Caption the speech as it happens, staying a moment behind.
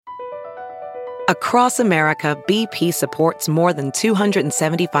Across America, BP supports more than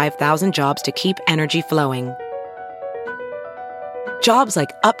 275,000 jobs to keep energy flowing. Jobs like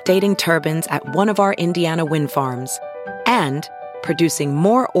updating turbines at one of our Indiana wind farms and producing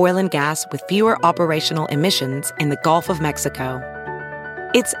more oil and gas with fewer operational emissions in the Gulf of Mexico.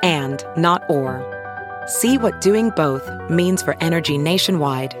 It's and, not or. See what doing both means for energy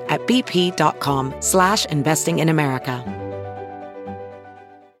nationwide at bp.com/investing in America.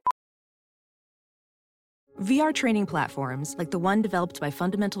 VR training platforms, like the one developed by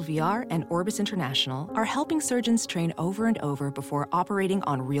Fundamental VR and Orbis International, are helping surgeons train over and over before operating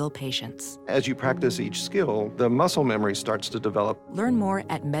on real patients. As you practice each skill, the muscle memory starts to develop. Learn more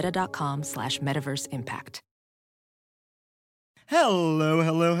at meta.com/metaverseimpact. Hello,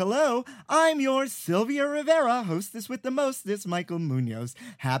 hello, hello. I'm your Sylvia Rivera, hostess with the mostest, Michael Munoz.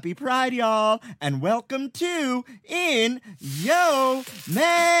 Happy Pride, y'all, and welcome to In Yo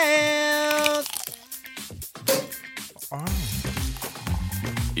Mouth.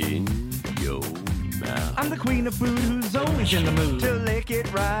 In your mouth. I'm the queen of food who's always in the mood to lick it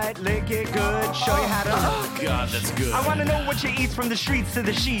right, lick it good, show you how to. Oh, God, that's good. I want to know what you eat from the streets to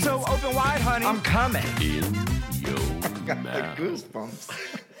the sheets. So open wide, honey. I'm coming. In your Got mouth. the goosebumps.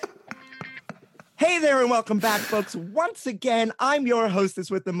 Hey there, and welcome back, folks. Once again, I'm your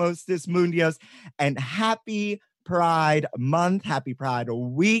hostess with the mostest, Munoz, and happy Pride Month, happy Pride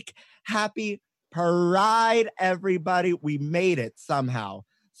Week, happy Pride, everybody. We made it somehow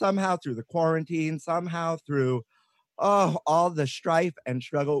through the quarantine, somehow through all the strife and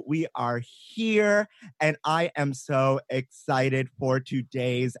struggle. We are here, and I am so excited for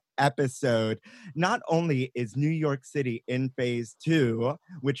today's episode. Not only is New York City in phase 2,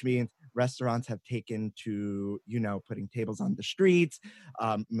 which means restaurants have taken to, putting tables on the streets.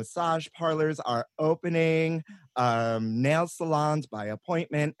 Massage parlors are opening, nail salons by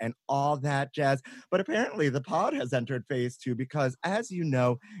appointment, and all that jazz. But apparently the pod has entered phase 2 because, as you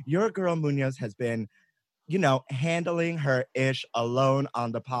know, your girl Munoz has been, handling her ish alone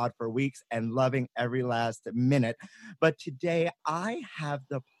on the pod for weeks and loving every last minute. But today I have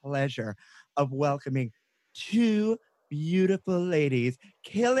the pleasure of welcoming two beautiful ladies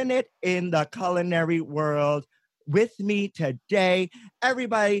killing it in the culinary world with me today.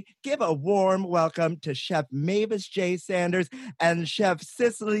 Everybody give a warm welcome to Chef Mavis J. Sanders and Chef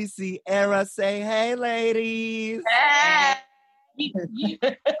Cicely Sierra. Say hey, ladies. Hey.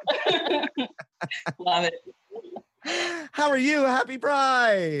 Love it. How are you? Happy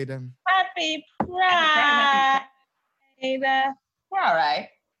Pride. Happy Pride. We're all right.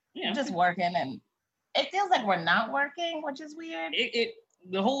 Yeah. Just working, and it feels like we're not working, which is weird.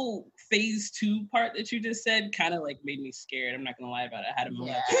 The whole phase 2 part that you just said kind of like made me scared. I'm not gonna lie about it. I had a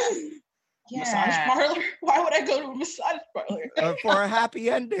moment. Yeah. Massage parlor? Why would I go to a massage parlor? For a happy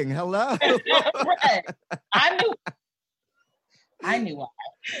ending. Hello. Right. I knew why.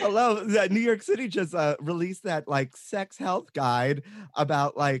 Hello. New York City just released that sex health guide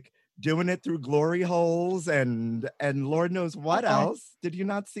about doing it through glory holes and Lord knows what else. Did you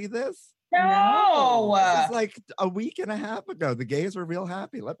not see this? No. This is a week and a half ago. The gays were real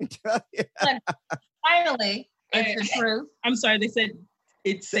happy, let me tell you. Finally, it's the truth. I'm sorry, they said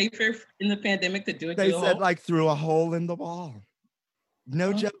it's safer in the pandemic to do it They through a said hole? through a hole in the wall.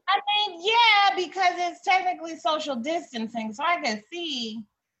 No joke. I mean, yeah, because it's technically social distancing, so I can see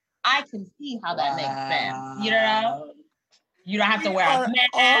how that makes sense. You don't have to wear a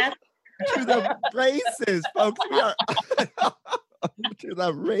mask. To the races, folks. We are to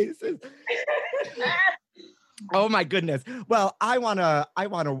the races. Oh my goodness. Well, I wanna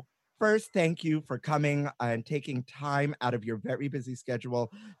first thank you for coming and taking time out of your very busy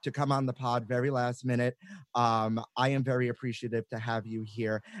schedule to come on the pod very last minute. I am very appreciative to have you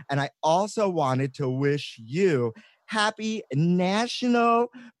here. And I also wanted to wish you happy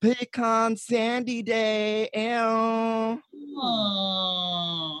National Pecan Sandy Day. I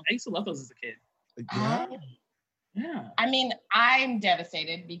used to love those as a kid. Yeah. I mean, I'm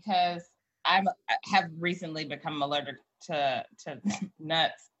devastated because I have recently become allergic to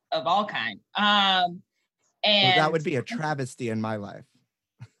nuts of all kinds. And that would be a travesty in my life.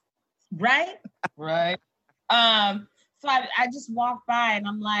 Right. So I just walk by and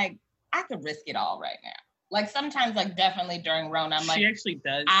I'm like, I could risk it all right now. Sometimes, definitely during Rona, I'm She actually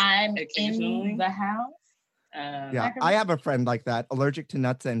does. I'm occasionally. in the house. Yeah, I have a friend like that, allergic to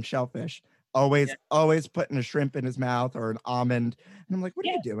nuts and shellfish. Always putting a shrimp in his mouth or an almond. And I'm like, what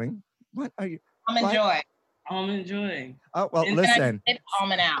are you doing? What are you? I'm enjoying. Oh, well, listen. It's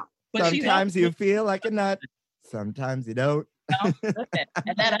almond out. But sometimes you feel like a nut. Sometimes you don't. No, listen.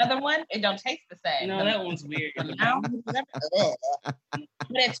 And that other one, it don't taste the same. No, that one's weird.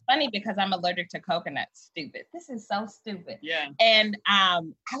 But it's funny because I'm allergic to coconut. Stupid. This is so stupid. Yeah. And I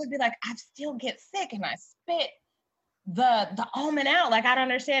would be like, I still get sick, and I spit the almond out. Like, I don't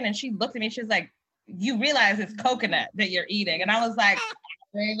understand. And she looked at me. She was like, you realize it's coconut that you're eating? And I was like, I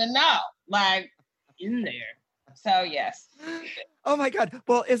don't even know. Like, In there. so yes. Oh my God.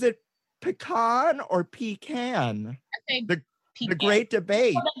 Well, is it pecan or pecan? I say The pecan. great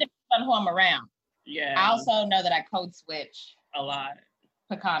debate. Well, that depends on who I'm around. Yeah. I also know that I code switch a lot.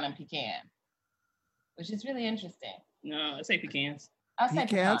 pecan and pecan, which is really interesting. No, I say pecans. I'll say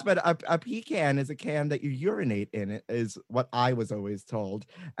Pecans, pecan. but a pecan is a can that you urinate in, it is what I was always told.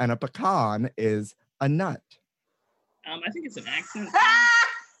 And a pecan is a nut. I think it's an accent.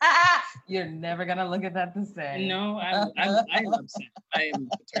 You're never gonna look at that the same. No, I'm upset. I am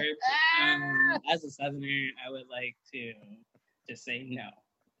perturbed. As a Southerner, I would like to just say no.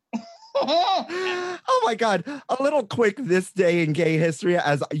 Oh my God. A little quick this day in gay history.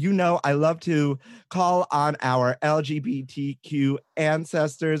 As you know, I love to call on our LGBTQ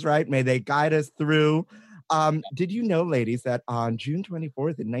ancestors, right? May they guide us through. Did you know, ladies, that on June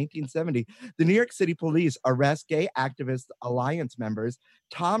 24th in 1970, the New York City police arrest Gay Activist Alliance members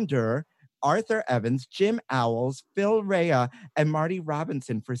Tom Durr, Arthur Evans, Jim Owls, Phil Rea, and Marty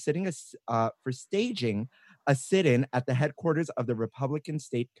Robinson for staging a sit-in at the headquarters of the Republican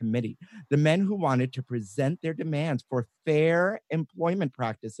State Committee. The men who wanted to present their demands for fair employment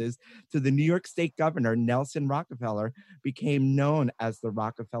practices to the New York State Governor, Nelson Rockefeller, became known as the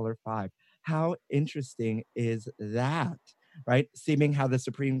Rockefeller Five. How interesting is that, right? Seeming how the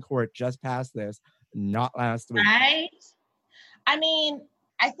Supreme Court just passed this, not last week. Right? I mean,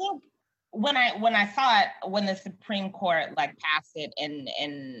 I think when I saw it, when the Supreme Court like passed it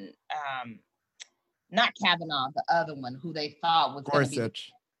in not Kavanaugh, the other one who they thought was going to be.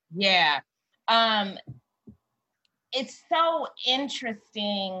 Gorsuch. Yeah. It's so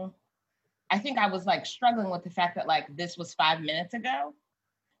interesting. I think I was like struggling with the fact that like this was 5 minutes ago.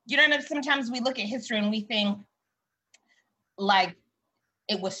 You know, sometimes we look at history and we think like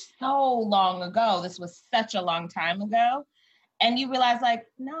it was so long ago. This was such a long time ago. And you realize like,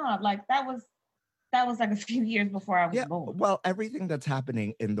 no, like that was like a few years before I was born. Well, everything that's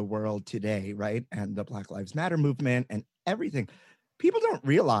happening in the world today, right? And the Black Lives Matter movement and everything, people don't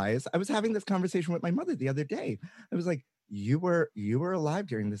realize. I was having this conversation with my mother the other day. I was like, you were alive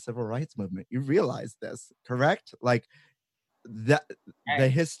during the civil rights movement. You realize this, correct? Like the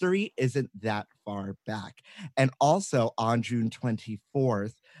history isn't that far back. And also on June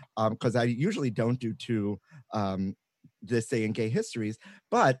 24th, because I usually don't do two this day in gay histories,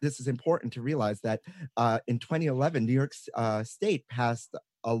 but this is important to realize that in 2011, New York State passed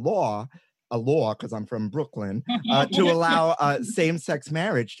a law, because I'm from Brooklyn, to allow same-sex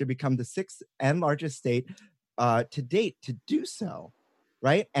marriage to become the sixth and largest state to date to do so,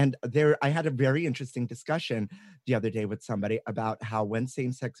 right? And I had a very interesting discussion the other day with somebody about how when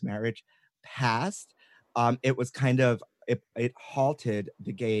same-sex marriage passed, it was kind of, it halted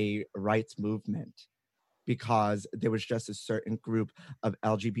the gay rights movement, because there was just a certain group of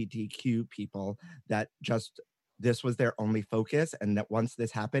LGBTQ people that just, this was their only focus. And that once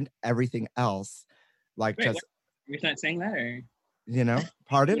this happened, everything else, like Wait, just... You're not saying that, or? You know,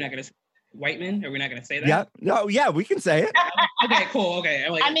 pardon? We're not going to white men, or we're not going to say that? Yeah, no, yeah, we can say it. Okay, cool, okay.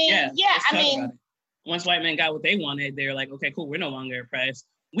 Like, I mean, let's talk about it. Once white men got what they wanted, they were like, okay, cool, we're no longer oppressed.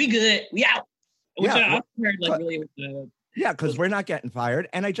 We good, we out. Which I heard like really with the... Yeah, because we're not getting fired.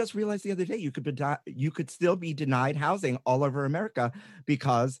 And I just realized the other day you could still be denied housing all over America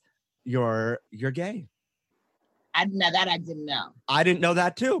because you're gay. I didn't know that. I didn't know. I didn't know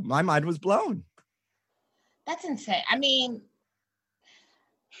that too. My mind was blown. That's insane. I mean,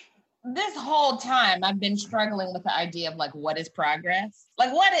 this whole time I've been struggling with the idea of like, what is progress?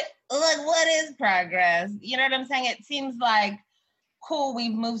 Like what is progress? You know what I'm saying? It seems like cool,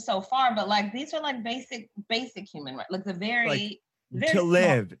 we've moved so far, but like these are like basic human rights. Like the very to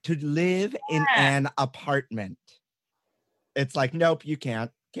live in an apartment. It's like, nope, you can't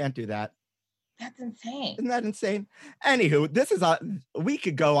do that. That's insane. Isn't that insane? Anywho, this is we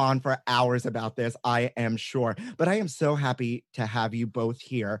could go on for hours about this, I am sure. But I am so happy to have you both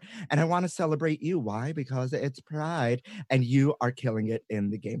here. And I want to celebrate you. Why? Because it's Pride and you are killing it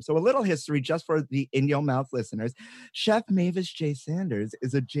in the game. So a little history just for the In Your Mouth listeners. Chef Mavis J. Sanders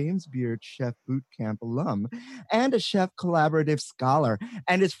is a James Beard Chef Bootcamp alum and a Chef Collaborative scholar,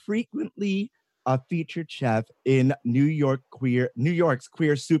 and is frequently a featured chef in New York's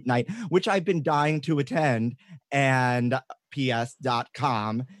Queer Soup Night, which I've been dying to attend, and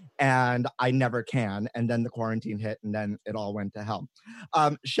ps.com. and I never can. And then the quarantine hit, and then it all went to hell.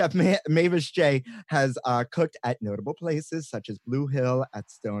 Chef Mavis J has cooked at notable places such as Blue Hill at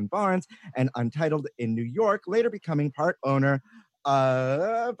Stone Barns and Untitled in New York, later becoming part owner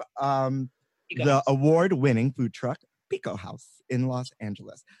of the award-winning food truck Pico House in Los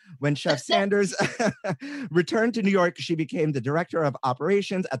Angeles. When Chef Sanders returned to New York, she became the director of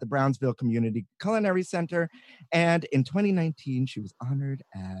operations at the Brownsville Community Culinary Center. And in 2019, she was honored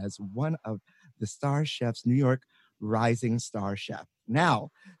as one of the Star Chef's New York Rising Star Chef.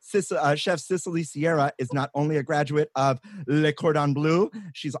 Now, Chef Cicely Sierra is not only a graduate of Le Cordon Bleu,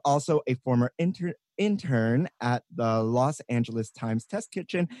 she's also a former intern at the Los Angeles Times Test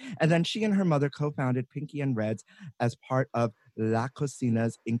Kitchen. And then she and her mother co-founded Pinky and Reds as part of La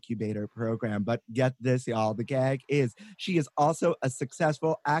Cocina's incubator program. But get this, y'all, the gag is she is also a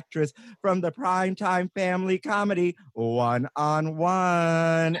successful actress from the primetime family comedy One on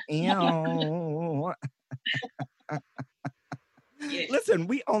One. Ew. Yeah. Listen,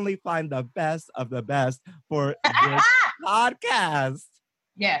 we only find the best of the best for this podcast.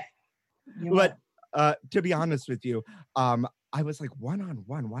 Yes. But to be honest with you, I was like, One on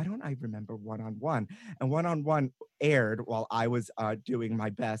One. Why don't I remember One on One? And One on One aired while I was doing my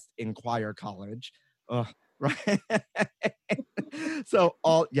best in choir college. Right. So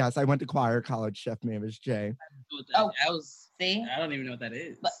yes, I went to choir college, Chef Mavis J. See? I don't even know what that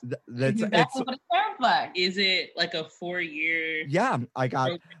is. That's exactly what it sounds like. Is it like a 4-year? Yeah, I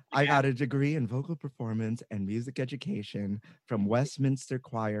got a degree in vocal performance and music education from Westminster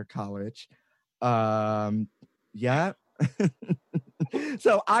Choir College. Yeah.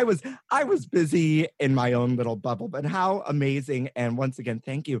 So I was busy in my own little bubble, but how amazing. And once again,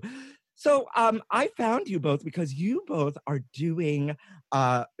 thank you. So I found you both because you both are doing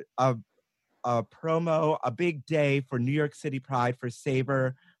a promo, a big day for New York City Pride for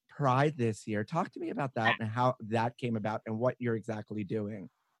Savor Pride this year. Talk to me about that and how that came about and what you're exactly doing.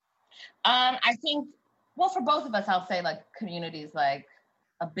 I think, well, for both of us, I'll say like community is like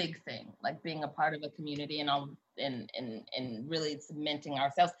a big thing, like being a part of a community and really cementing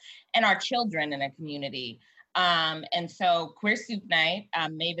ourselves and our children in a community. And so Queer Soup Night,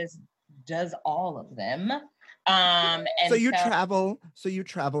 Mavis does all of them. And so you travel,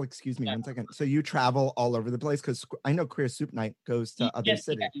 excuse me one second. So you travel all over the place because I know Queer Soup Night goes to other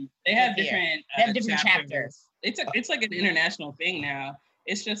cities. They have different chapters. It's like an international thing now.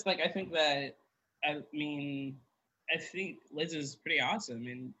 It's just like, I think Liz is pretty awesome,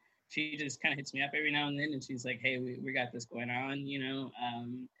 and she just kind of hits me up every now and then, and she's like, hey, we got this going on, you know,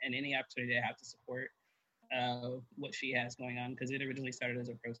 and any opportunity I have to support what she has going on, because it originally started as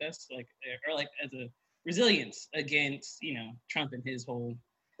a protest, or as a resilience against, you know, Trump and his whole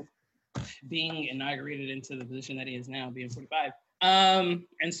being inaugurated into the position that he is now, being 45. And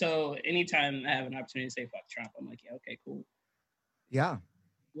so anytime I have an opportunity to say fuck Trump, I'm like, yeah, okay, cool. Yeah.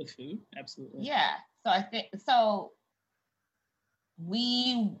 With food, absolutely. Yeah. So I think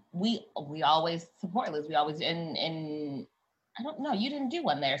we always support Liz. We always and I don't know, you didn't do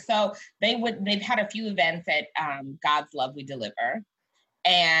one there. So they've had a few events at God's Love We Deliver.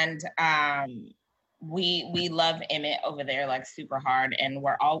 And we love Emmett over there like super hard. And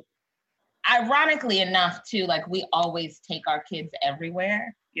we're all, ironically enough too, like we always take our kids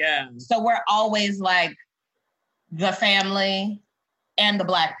everywhere. Yeah. So we're always like the family and the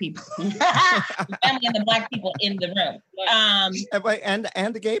Black people. The family and the Black people in the room.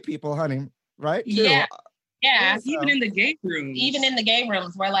 And the gay people, honey, right? Too. Yeah. Yeah. So, even in the gay rooms. Even in the gay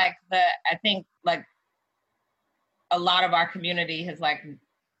rooms, we're like I think like a lot of our community has like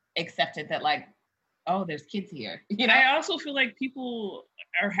accepted that like, oh, there's kids here. You know? I also feel like people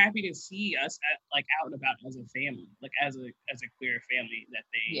are happy to see us out and about as a family, like as a queer family that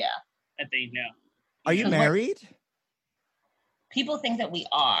they know. Are you married? People think that we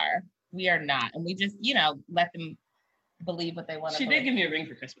are. We are not. And we just, you know, let them believe what they want to She believe. did give me a ring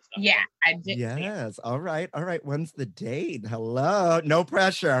for Christmas, though. Yeah, I did. Yes. All right. When's the date? Hello. No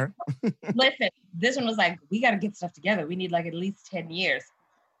pressure. Listen, this one was like, we got to get stuff together. We need like at least 10 years.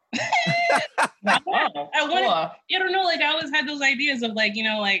 I don't know, like I always had those ideas of like, you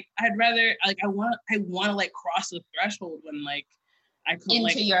know, like I'd rather like I want to like cross the threshold when like I come into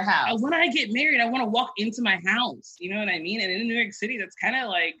like, your house. When I get married, I want to walk into my house. You know what I mean? And in New York City, that's kind of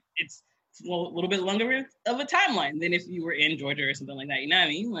like it's a little bit longer of a timeline than if you were in Georgia or something like that. You know what I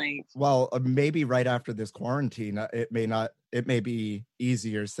mean? Like, well, maybe right after this quarantine, it may be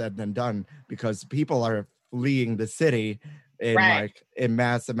easier said than done because people are fleeing the city in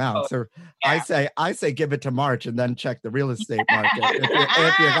mass amounts. So yeah. I say give it to March and then check the real estate market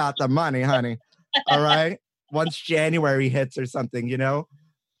if you got the money, honey. All right. Once January hits or something, you know,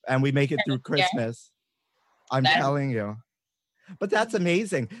 and we make it through Christmas. I'm telling you. But that's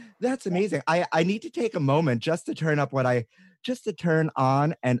amazing. That's amazing. I need to take a moment just to turn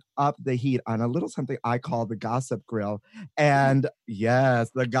on and up the heat on a little something I call the gossip grill. And yes,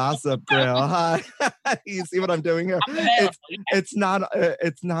 the gossip grill. Hi. You see what I'm doing here? It's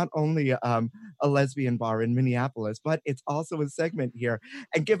not only a lesbian bar in Minneapolis, but it's also a segment here.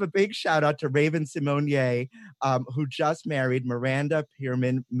 And give a big shout out to Raven Simonier, who just married Miranda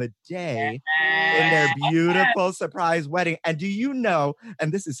Pierman Madej in their beautiful surprise wedding. And do you know,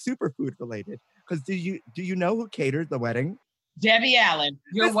 and this is superfood related, because do you know who catered the wedding? Debbie Allen.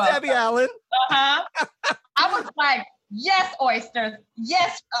 You're Miss welcome. Debbie Allen. I was like, yes, oysters.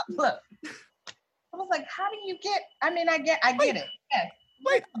 Yes. Look. I was like, how do you get? I mean, I get it. Yes.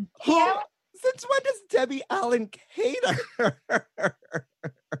 Wait, since when does Debbie Allen cater?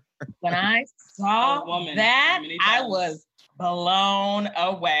 When I saw that, I was blown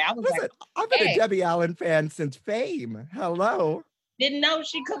away. I was like, I've been a Debbie Allen fan since Fame. Hello. Didn't know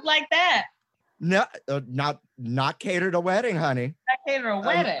she cooked like that. No, not catered a wedding, honey. Not catered a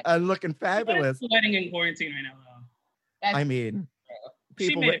wedding. Looking fabulous. Wedding in quarantine right now, though. I mean,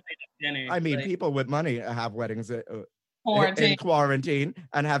 people with money have weddings in quarantine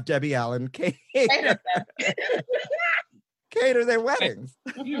and have Debbie Allen cater their weddings.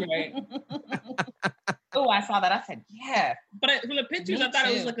 You're right. Oh, I saw that. I said, yeah. But from the pictures, I thought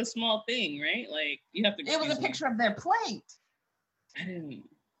it was like a small thing, right? Like you have to. It was a picture of their plate. I didn't.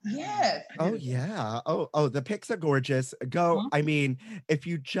 Yes. Oh yeah. Oh, the pics are gorgeous. Go. Mm-hmm. I mean, if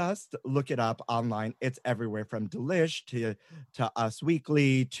you just look it up online, it's everywhere from Delish to Us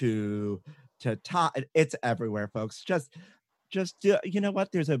Weekly to Todd. It's everywhere, folks. Just you know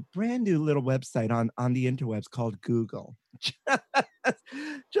what? There's a brand new little website on the interwebs called Google.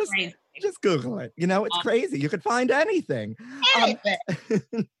 just Google it. You know, it's crazy. You could find anything.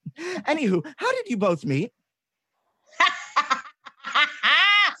 Anywho, how did you both meet?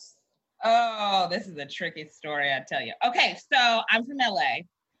 Oh, this is a tricky story, I tell you. Okay, so I'm from LA,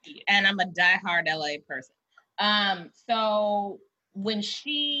 and I'm a diehard LA person. So when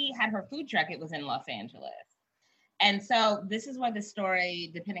she had her food truck, it was in Los Angeles. And so this is why the story,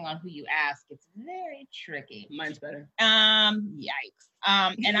 depending on who you ask, it's very tricky. Mine's better. Yikes.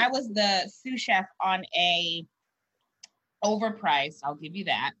 And I was the sous chef on a overpriced, I'll give you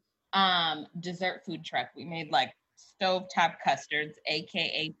that, dessert food truck. We made like stovetop custards,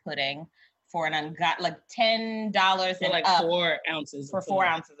 aka pudding, for an like $10 for and like up 4 ounces for 4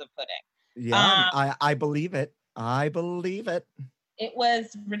 ounces of pudding. Yeah, I believe it. I believe it. It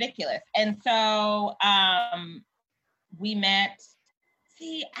was ridiculous. And so we met.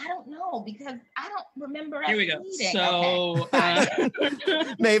 See, I don't know because I don't remember. Here we go. Meeting. So, okay.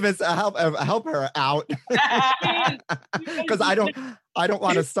 Mavis, help her out because I don't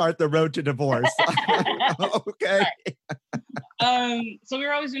want to start the road to divorce. Okay. So we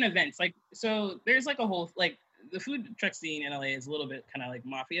were always doing events. Like, so there's like a whole like the food truck scene in LA is a little bit kind of like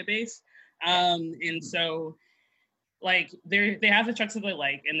mafia based, and so. Like they have the trucks that they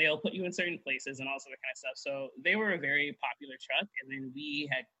like, and they'll put you in certain places and all sort of kind of stuff. So they were a very popular truck, and then we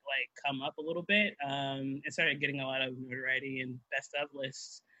had like come up a little bit and started getting a lot of notoriety and best of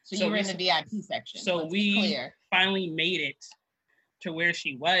lists. So you were in the VIP section. So we finally made it to where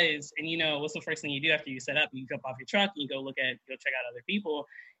she was, and you know what's the first thing you do after you set up? You jump off your truck and you go check out other people.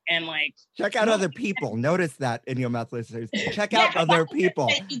 And like check out other people. Notice that in your mouth, listeners. Check out other people,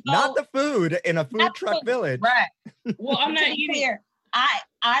 not the food in a food truck village. Right. Well, I'm not eating.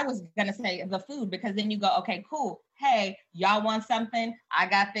 I was gonna say the food because then you go, okay, cool. Hey, y'all want something? I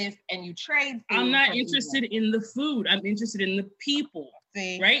got this, and you trade food. I'm not interested in the food. I'm interested in the people.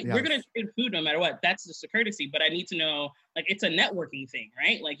 See, right? Yes. We're gonna trade food no matter what. That's just a courtesy. But I need to know, like, it's a networking thing,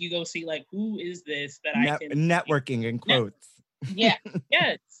 right? Like, you go see, like, who is this that I can networking in quotes. Yeah.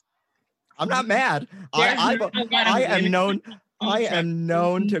 Yes. I'm not mad. I am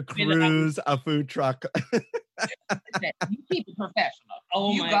known to cruise a food truck. You keep it professional.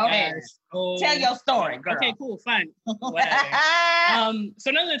 Oh you my go gosh. ahead. Oh, tell your story, girl. Okay, cool, fine. Whatever.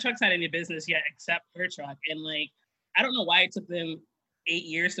 So none of the trucks had any business yet except her truck. And like, I don't know why it took them 8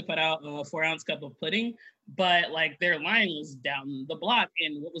 years to put out a 4-ounce cup of pudding, but like their line was down the block.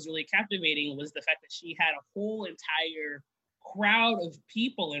 And what was really captivating was the fact that she had a whole entire crowd of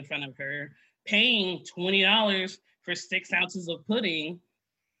people in front of her paying $20 for 6 ounces of pudding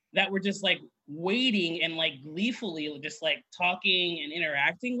that were just like waiting and like gleefully just like talking and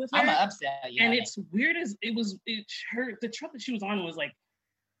interacting with her. I'm upset. And it's weird as the truck that she was on was like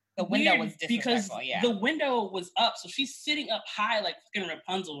The window weird was because disrespectful, yeah. the window was up, so she's sitting up high like fucking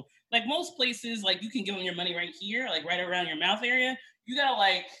Rapunzel. Like most places, like you can give them your money right here, like right around your mouth area. You gotta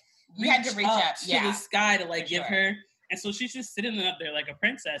like You had to reach up, to yeah. the sky to like For give sure. her. And so she's just sitting up there like a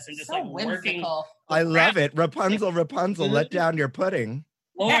princess and just So like working. whimsical. I love it. Rapunzel, Rapunzel, let down your pudding.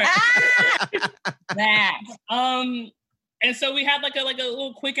 Lord, that. And so we had like a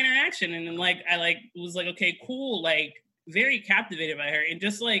little quick interaction, and then like I like was like, okay, cool, like very captivated by her, and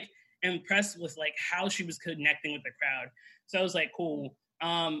just like impressed with like how she was connecting with the crowd. So I was like, cool,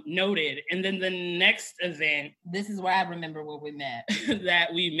 noted. And then the next event, This is where I remember where we met.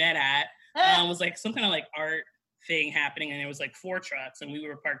 that we met at was like some kind of like art thing happening, and there was like 4 trucks, and we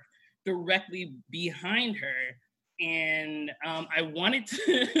were parked directly behind her. And I wanted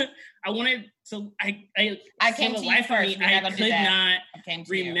to, I came for to the you life of first. me, We're not I gonna do could that. not I came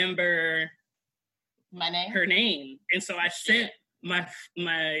to you. remember My name? her name, and so I sent my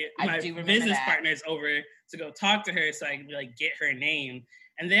I do remember business that. partners over to go talk to her so I could like get her name.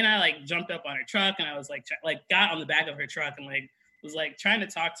 And then I like jumped up on her truck, and I was like got on the back of her truck and like was like trying to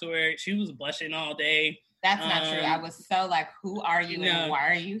talk to her. She was blushing all day. That's not true. I was so like, who are you and why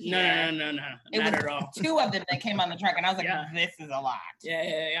are you here? No, It not was at all. 2 of them that came on the truck, and I was like, Yeah. this is a lot.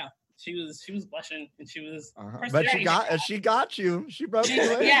 Yeah. She was blushing, and she was. But she got you. She broke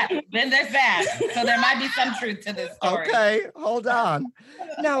you in. Yeah, then there's that. So there might be some truth to this story. Okay, hold on.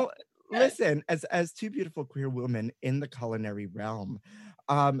 Now, listen, as 2 beautiful queer women in the culinary realm,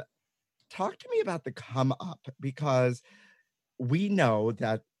 talk to me about the come up, because we know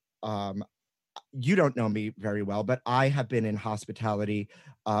that you don't know me very well, but I have been in hospitality,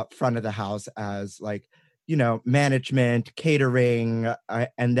 front of the house as like, you know, management, catering,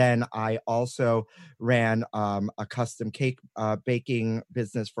 and then I also ran a custom cake baking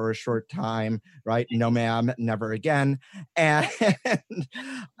business for a short time, right? No, ma'am, never again. And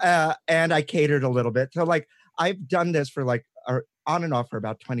and I catered a little bit. So like I've done this for like on and off for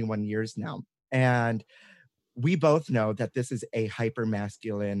about 21 years now. And we both know that this is a hyper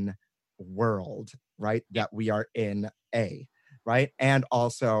masculine world, right? That we are in right? And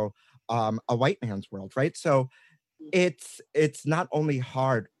also a white man's world, right? So it's not only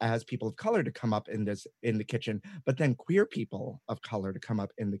hard as people of color to come up in the kitchen, but then queer people of color to come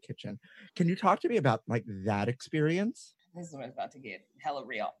up in the kitchen. Can you talk to me about like that experience? This is where it's about to get hella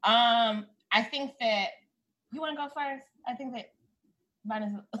real. I think that you want to go first. I think that mine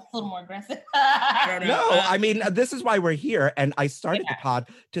is a little more aggressive. No, I mean, this is why we're here. And I started the pod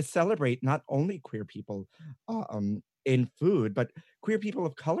to celebrate not only queer people in food, but queer people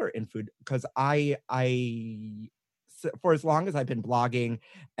of color in food. Because for as long as I've been blogging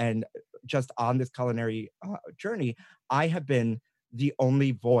and just on this culinary journey, I have been the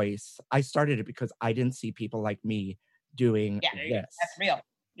only voice. I started it because I didn't see people like me doing this. That's real.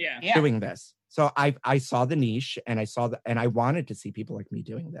 Yeah. Doing this. So I saw the niche, and and I wanted to see people like me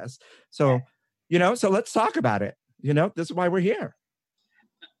doing this. So, you know, so let's talk about it. You know, this is why we're here.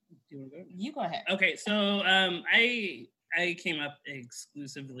 You go ahead. Okay, so I came up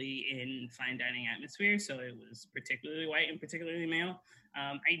exclusively in fine dining atmosphere, so it was particularly white and particularly male.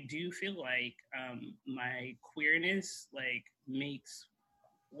 I do feel like my queerness like makes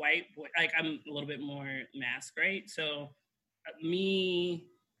white boy, like I'm a little bit more mask, right? So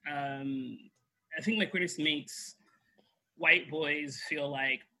I think my queerness makes white boys feel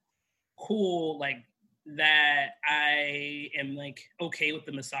like cool, like that I am like okay with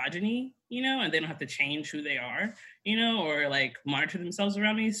the misogyny, you know, and they don't have to change who they are, you know, or like monitor themselves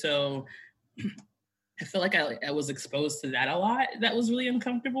around me. So I feel like I was exposed to that a lot. That was really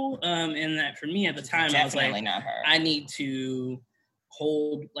uncomfortable. And that for me at the time, I was like, not her. I need to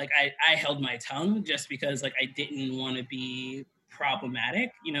hold, like I held my tongue just because like I didn't want to be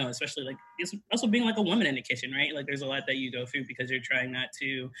problematic, you know, especially like it's also being like a woman in the kitchen, right? Like there's a lot that you go through because you're trying not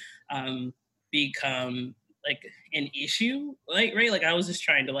to become like an issue, like, right? Like I was just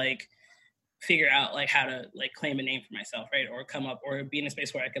trying to like figure out like how to like claim a name for myself, right? Or come up or be in a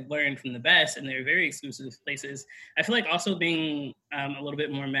space where I could learn from the best, and they're very exclusive places. I feel like also being a little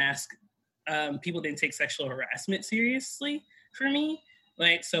bit more masked, people didn't take sexual harassment seriously for me.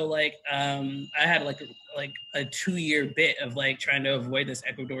 Like, so like, I had like a 2-year bit of like trying to avoid this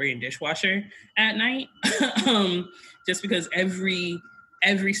Ecuadorian dishwasher at night. Just because every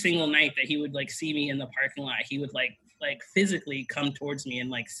single night that he would like see me in the parking lot, he would like physically come towards me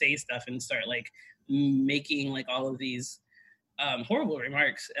and like say stuff and start like making like all of these horrible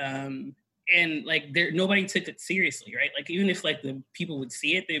remarks. And like nobody took it seriously, right? Like even if like the people would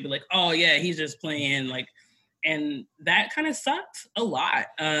see it, they'd be like, oh yeah, he's just playing, like. And that kind of sucked a lot.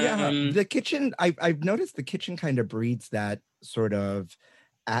 The kitchen, I've noticed the kitchen kind of breeds that sort of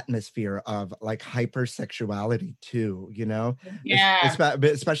atmosphere of like hypersexuality too, you know? Yeah.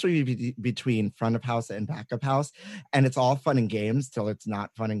 Especially between front of house and back of house. And it's all fun and games till it's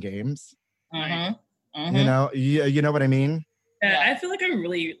not fun and games. Mm-hmm. Mm-hmm. You know what I mean? Yeah. I feel like I'm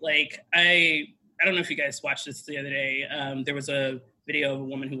really like, I don't know if you guys watched this the other day. There was a video of a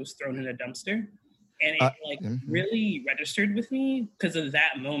woman who was thrown in a dumpster. And it really registered with me because of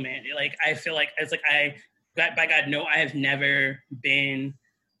that moment. Like, I feel like it's like by God, no, I have never been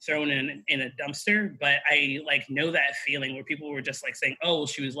thrown in a dumpster, but I like know that feeling where people were just like saying, oh, well,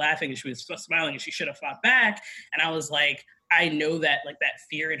 she was laughing and she was smiling and she should have fought back. And I was like, I know that like that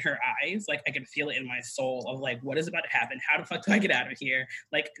fear in her eyes, like I can feel it in my soul of like, what is about to happen? How the fuck do I get out of here?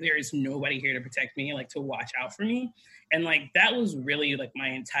 Like, there is nobody here to protect me, like to watch out for me. And like, that was really like my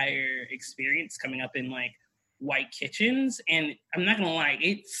entire experience coming up in like white kitchens. And I'm not gonna lie,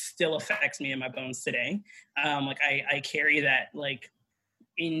 it still affects me in my bones today. Like I carry that like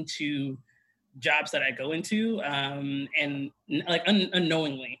into jobs that I go into and like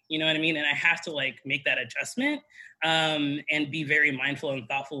unknowingly, you know what I mean? And I have to like make that adjustment and be very mindful and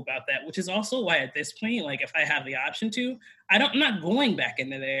thoughtful about that, which is also why at this point, like if I have the option to, I'm not going back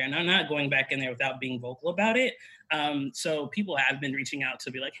into there, and I'm not going back in there without being vocal about it. So people have been reaching out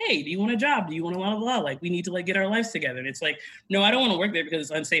to be like, hey, do you want a job? Do you want a blah, blah, blah? Like, we need to like get our lives together. And it's like, no, I don't want to work there because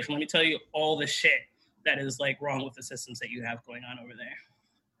it's unsafe. And let me tell you all the shit that is like wrong with the systems that you have going on over there.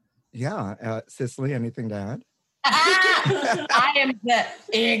 Yeah. Cicely, anything to add? I am the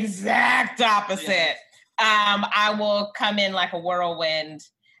exact opposite. Yeah. I will come in like a whirlwind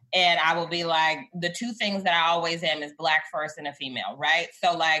and I will be like, the two things that I always am is Black first and a female, right?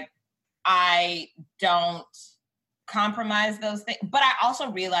 So like, I don't compromise those things, but I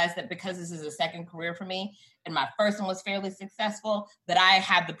also realize that because this is a second career for me and my first one was fairly successful, that I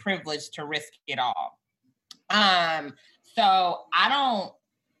have the privilege to risk it all. So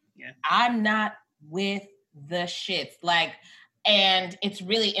I'm not with the shits. Like, and it's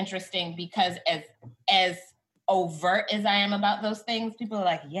really interesting because as overt as I am about those things, people are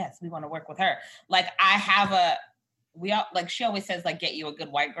like, yes, we want to work with her. Like she always says, like, get you a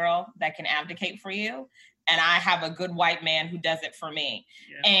good white girl that can advocate for you. And I have a good white man who does it for me.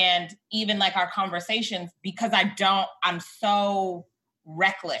 Yeah. And even like our conversations, because I'm so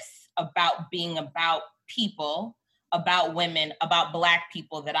reckless about being about people, about women, about Black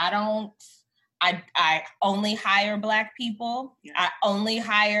people, that I only hire Black people. Yeah. I only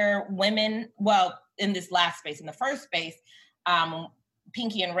hire women. Well, in this last space, in the first space,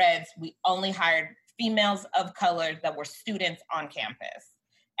 Pinky and Reds, we only hired females of color that were students on campus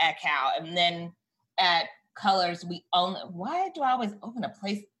at Cal. And then at Colors, why do I always open a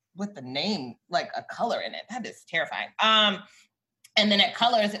place with the name, like a color in it? That is terrifying. And then at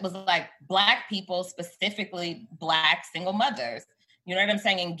Colors, it was like Black people, specifically Black single mothers. You know what I'm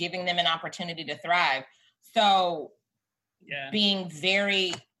saying? And giving them an opportunity to thrive. So being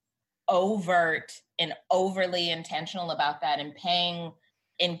very overt and overly intentional about that and paying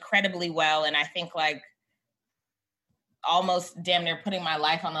incredibly well. And I think like almost damn near putting my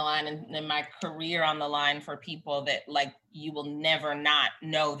life on the line and my career on the line for people that like, you will never not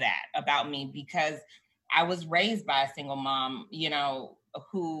know that about me, because I was raised by a single mom, you know,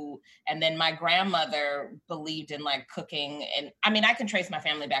 and then my grandmother believed in like cooking. And I mean, I can trace my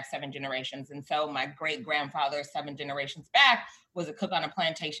family back 7 generations. And so my great grandfather, 7 generations back, was a cook on a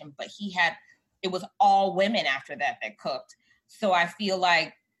plantation, but it was all women after that cooked. So I feel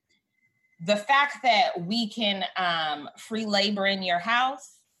like the fact that we can free labor in your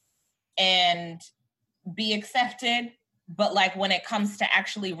house and be accepted, but like when it comes to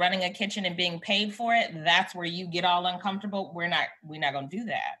actually running a kitchen and being paid for it, that's where you get all uncomfortable. We're not going to do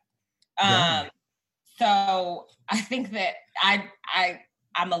that. So I think that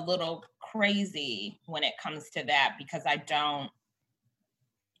I'm a little crazy when it comes to that, because I don't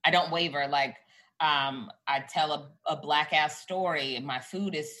waver. Like, I tell a Black ass story. My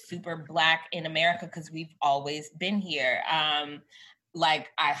food is super Black in America because we've always been here. Like,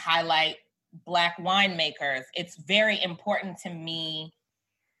 I highlight Black winemakers. It's very important to me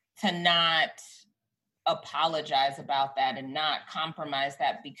to not apologize about that and not compromise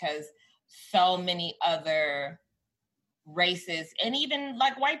that, because so many other races and even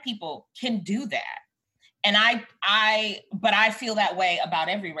like white people can do that. And but I feel that way about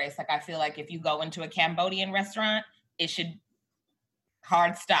every race. Like, I feel like if you go into a Cambodian restaurant, it should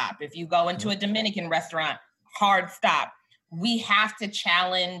hard stop. If you go into a Dominican restaurant, hard stop. We have to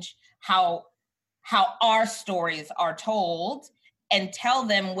challenge how our stories are told and tell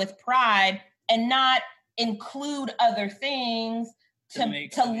them with pride, and not include other things to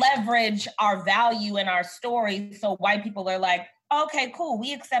leverage our value in our story. So white people are like, okay, cool,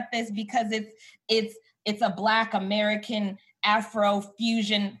 we accept this because it's a Black American Afro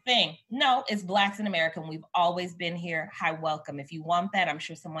fusion thing. No, it's Blacks in America, and we've always been here. Hi, welcome. If you want that, I'm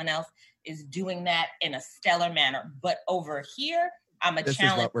sure someone else is doing that in a stellar manner. But over here, I'm a This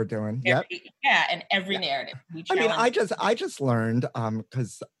challenge. is what we're doing. Yep. Yeah, and every narrative. I mean, I just learned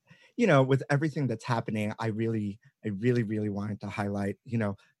because with everything that's happening, I really wanted to highlight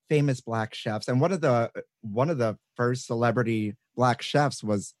famous Black chefs, and one of the first celebrity Black chefs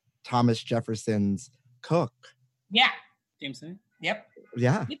was Thomas Jefferson's cook. Yeah. Jameson. Yep.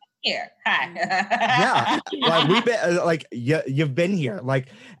 Yeah. Here. Hi. Yeah. Like we've been you've been here.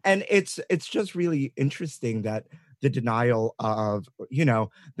 And it's just really interesting that the denial of,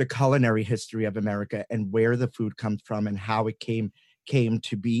 the culinary history of America and where the food comes from and how it came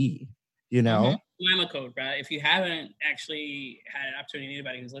to be, Jemima Code, bro. If you haven't actually had an opportunity,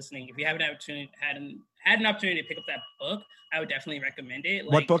 anybody who's listening, if you haven't had an opportunity to pick up that book, I would definitely recommend it.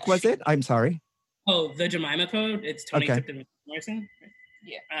 What book was it? I'm sorry. Oh, The Jemima Code. It's Toni Tipton Morrison.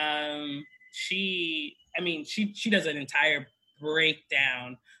 Yeah. She does an entire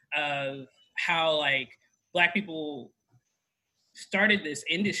breakdown of how Black people started this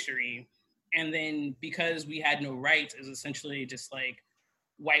industry, and then because we had no rights, it was essentially just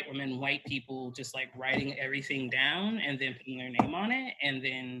white women, white people just writing everything down and then putting their name on it and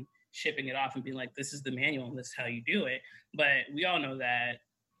then shipping it off and being like, this is the manual and this is how you do it. But we all know that,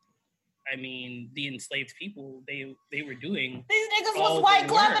 the enslaved people, they were doing. These niggas was white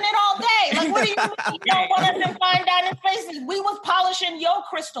gloving it all day. What do you mean you don't want us in fine dining spaces? We was polishing your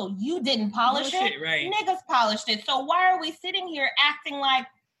crystal. You didn't polish it. Right. Niggas polished it. So why are we sitting here acting like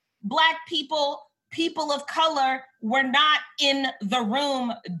Black people of color were not in the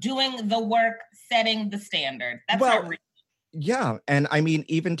room doing the work, setting the standard? That's not real. Yeah. And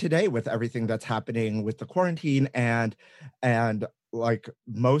even today with everything that's happening with the quarantine and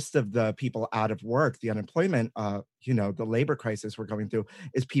most of the people out of work, the unemployment, the labor crisis we're going through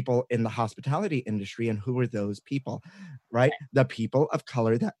is people in the hospitality industry. And who are those people, right? The people of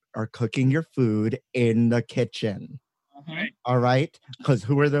color that are cooking your food in the kitchen. All right? Because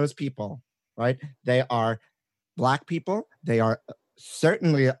who are those people, right? They are Black people. They are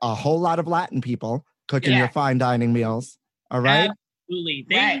certainly a whole lot of Latin people cooking your fine dining meals. All right? Absolutely.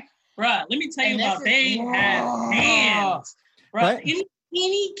 Bruh, let me tell you about they have hands. Right?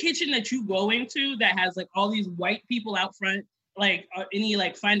 Any kitchen that you go into that has all these white people out front, any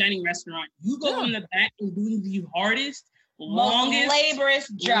fine dining restaurant, you go in the back and doing the hardest, longest, laborious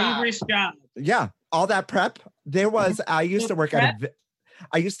job. Yeah, all that prep. There was. I used to work at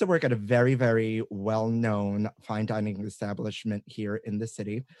a very, very well-known fine dining establishment here in the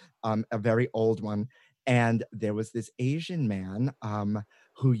city, a very old one, and there was this Asian man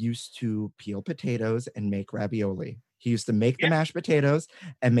who used to peel potatoes and make ravioli. He used to make the mashed potatoes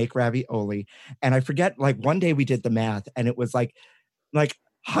and make ravioli. And I forget, one day we did the math and it was like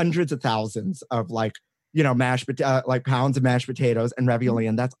hundreds of thousands of pounds of mashed potatoes and ravioli.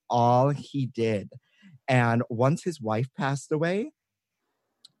 And that's all he did. And once his wife passed away,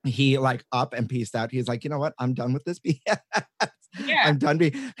 he up and peaced out. He's like, you know what? I'm done with this BS. I'm done.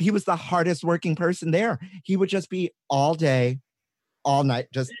 He was the hardest working person there. He would just be all day, all night,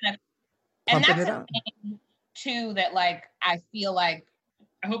 just pumping it out. Too, that I feel I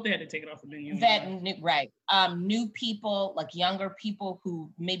hope they had to take it off the menu. New people, younger people who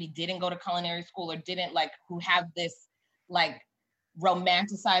maybe didn't go to culinary school or didn't who have this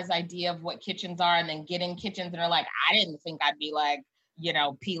romanticized idea of what kitchens are, and then get in kitchens and are I didn't think I'd be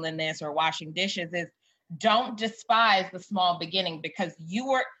peeling this or washing dishes. Is don't despise the small beginning, because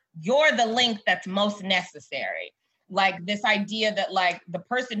you're the link that's most necessary. This idea that the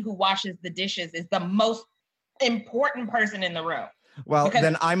person who washes the dishes is the most important person in the room. Well,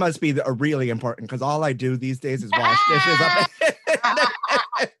 then I must be really important, because all I do these days is wash dishes up in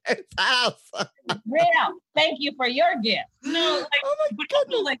his house. Real. Thank you for your gift. No, oh my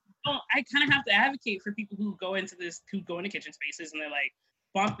goodness. I kind of have to advocate for people who go into kitchen spaces and they're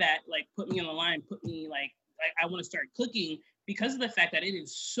bump that, put me on the line, put me I want to start cooking, because of the fact that it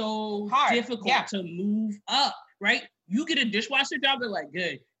is so hard, difficult to move up, right? You get a dishwasher job, they're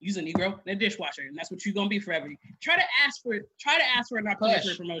good, use a Negro and a dishwasher, and that's what you're gonna be forever. Try to ask for an opportunity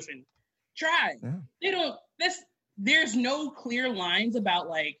for a promotion. Try. Yeah. There's no clear lines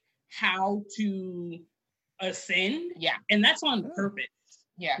about how to ascend. Yeah. And that's on purpose.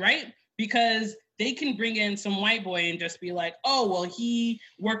 Yeah. Right? Because they can bring in some white boy and just be oh, well, he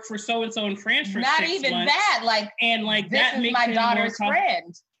worked for so-and-so in France for 6 months. Not even that, and this that is makes my daughter's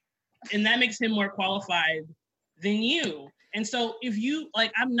friend. And that makes him more qualified than you. And so if you,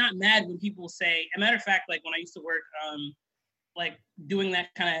 I'm not mad when people say, a matter of fact, when I used to work like doing that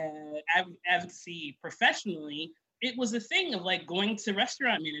kind of advocacy professionally, it was a thing of like going to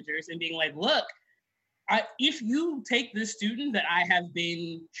restaurant managers and being like, look, if you take this student that I have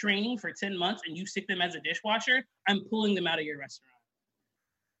been training for 10 months and you stick them as a dishwasher, I'm pulling them out of your restaurant.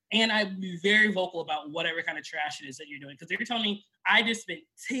 And I'd be very vocal about whatever kind of trash it is that you're doing. Because they're telling me, I just spent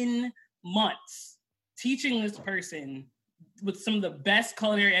 10 months teaching this person with some of the best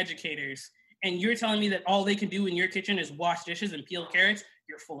culinary educators, and you're telling me that all they can do in your kitchen is wash dishes and peel carrots?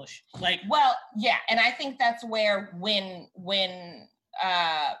 You're full of shit. Like, well, yeah, and I think that's where when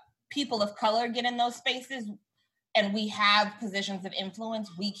people of color get in those spaces and we have positions of influence,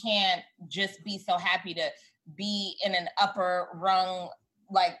 we can't just be so happy to be in an upper rung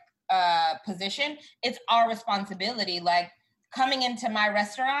like position. It's our responsibility. Like coming into my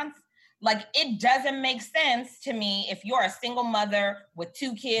restaurants, like it doesn't make sense to me if you're a single mother with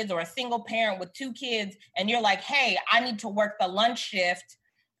 2 kids or a single parent with 2 kids and you're like, hey, I need to work the lunch shift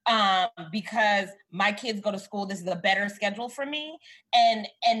because my kids go to school. This is a better schedule for me. And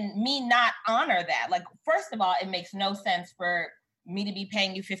me not honor that. Like, first of all, it makes no sense for me to be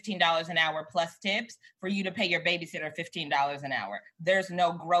paying you $15 an hour plus tips for you to pay your babysitter $15 an hour. There's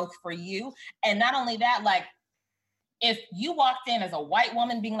no growth for you. And not only that, like, if you walked in as a white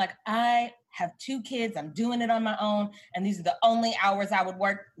woman being like, I have 2 kids, I'm doing it on my own, and these are the only hours I would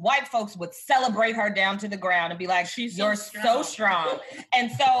work, white folks would celebrate her down to the ground and be like, you're so strong.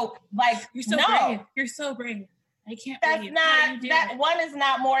 And so, like, you're so brave. You're so brave. I can't believe that one is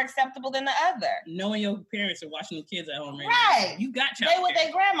not more acceptable than the other. Knowing your parents are watching the kids at home right now. You got child They care. with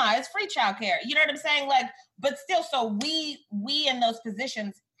their grandma. It's free child care. You know what I'm saying? Like, but still, so we in those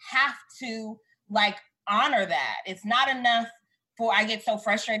positions have to like honor that. It's not enough for, I get so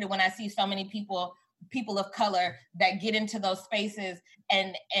frustrated when I see so many people of color that get into those spaces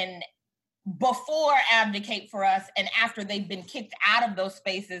and before advocate for us and after they've been kicked out of those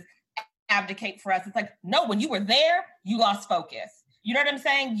spaces abdicate for us. It's like, no, when you were there, you lost focus. You know what I'm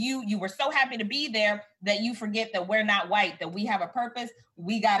saying? You were so happy to be there that you forget that we're not white, that we have a purpose.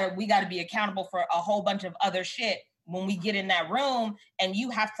 We gotta be accountable for a whole bunch of other shit when we get in that room, and you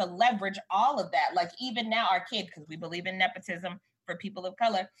have to leverage all of that. Like even now our kid, because we believe in nepotism for people of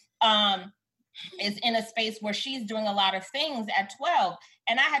color, is in a space where she's doing a lot of things at 12.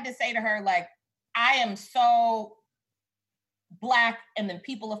 And I had to say to her, like, I am so Black and then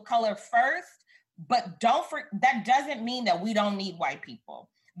people of color first, but that doesn't mean that we don't need white people,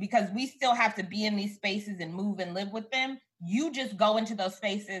 because we still have to be in these spaces and move and live with them. You just go into those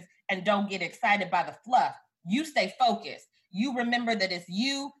spaces and don't get excited by the fluff. You stay focused. You remember that it's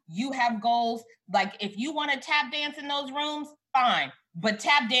you have goals. Like if you want to tap dance in those rooms, fine, but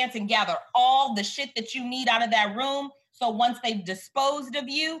tap dance and gather all the shit that you need out of that room. So once they've disposed of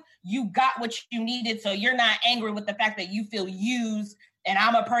you, you got what you needed. So you're not angry with the fact that you feel used and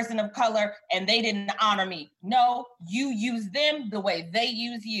I'm a person of color and they didn't honor me. No, you use them the way they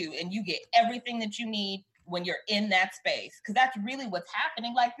use you, and you get everything that you need when you're in that space. Because that's really what's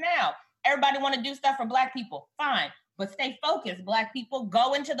happening. Like now, everybody want to do stuff for Black people. Fine, but stay focused. Black people,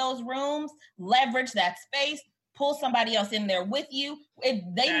 go into those rooms, leverage that space, pull somebody else in there with you. They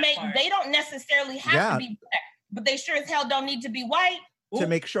don't necessarily have to be Black, but they sure as hell don't need to be white. To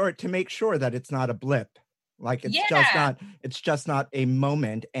make sure that it's not a blip. Like it's just not a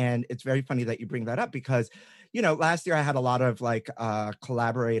moment. And it's very funny that you bring that up because, you know, last year I had a lot of like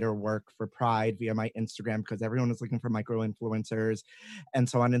collaborator work for Pride via my Instagram because everyone was looking for micro influencers and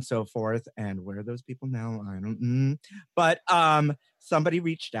so on and so forth. And where are those people now? I don't know. But somebody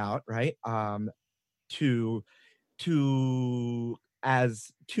reached out, right? To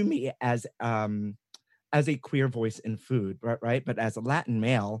me as a queer voice in food, right? But as a Latin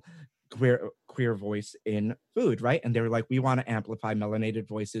male, queer voice in food, right? And they were like, we want to amplify melanated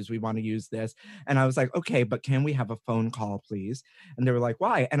voices. We want to use this. And I was like, okay, but can we have a phone call, please? And they were like,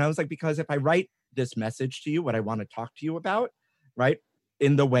 why? And I was like, because if I write this message to you, what I want to talk to you about, right?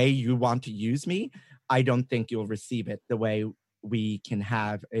 In the way you want to use me, I don't think you'll receive it the way we can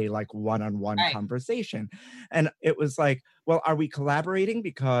have a like one-on-one conversation. And it was like, well, are we collaborating?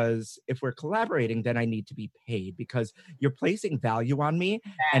 Because if we're collaborating, then I need to be paid because you're placing value on me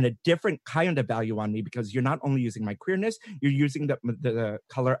and a different kind of value on me because you're not only using my queerness, you're using the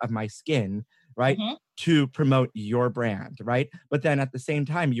color of my skin, right? Mm-hmm. To promote your brand, right? But then at the same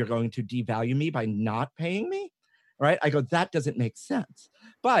time, you're going to devalue me by not paying me, right? I go, that doesn't make sense.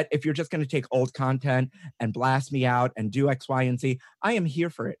 But if you're just going to take old content and blast me out and do X, Y, and Z, I am here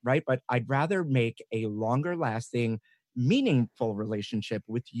for it, right? But I'd rather make a longer lasting, meaningful relationship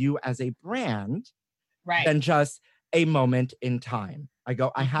with you as a brand than just a moment in time. I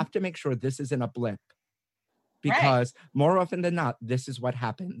go, I have to make sure this isn't a blip. because more often than not, this is what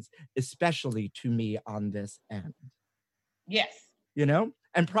happens, especially to me on this end. Yes. You know?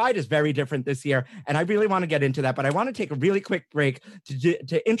 And Pride is very different this year. And I really want to get into that, but I want to take a really quick break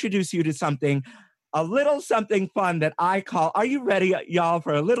to introduce you to something, a little something fun that I call, are you ready, y'all,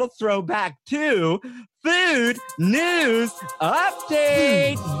 for a little throwback to Food News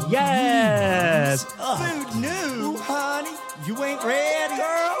Update? Yes! Food news, honey. You ain't ready,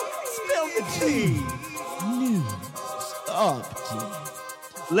 girl? Spill the tea. News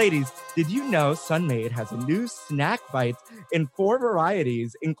update. Ladies, did you know Sunmaid has a new snack bites in 4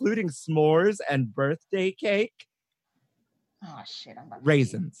 varieties, including s'mores and birthday cake? Oh, shit. I'm about to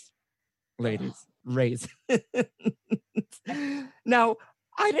Raisins. Ladies, raisins. Now,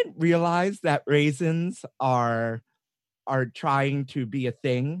 I didn't realize that raisins are trying to be a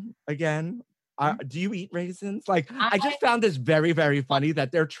thing again. Do you eat raisins? Like, I just found this very, very funny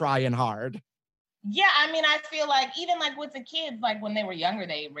that they're trying hard. Yeah, I mean, I feel like even like with the kids, like when they were younger,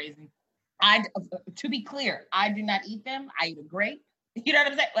 they ate raisins. To be clear, I do not eat them. I eat a grape. You know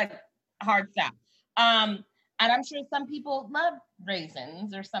what I'm saying? Like, hard stop. And I'm sure some people love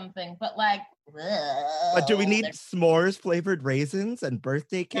raisins or something, but like, but do we need s'mores flavored raisins and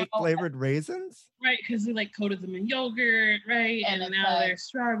birthday cake flavored raisins? Right, because they like coated them in yogurt, right? And now they're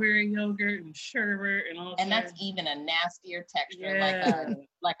strawberry yogurt and sherbet and all. And that's even a nastier texture,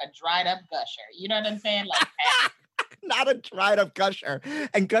 like a dried up gusher. You know what I'm saying? Like not a dried up gusher.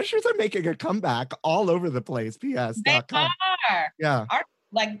 And gushers are making a comeback all over the place. PS. They are. Yeah.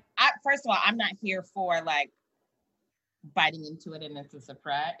 First of all, I'm not here for like biting into it and it's a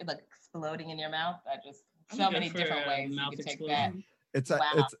surprise, like exploding in your mouth. So many different ways you can take that. It's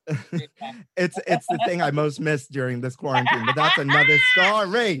the thing I most missed during this quarantine, but that's another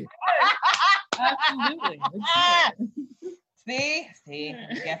story. Absolutely. See,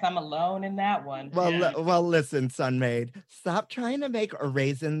 I guess I'm alone in that one. Well, listen, Sunmaid, stop trying to make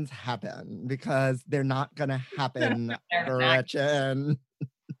raisins happen because they're not gonna happen, Gretchen.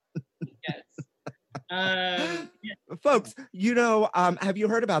 Yes. Folks, you know, have you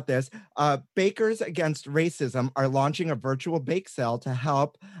heard about this? Bakers Against Racism are launching a virtual bake sale to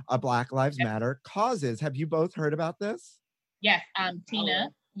help Black Lives Matter causes. Have you both heard about this? Yes, Tina.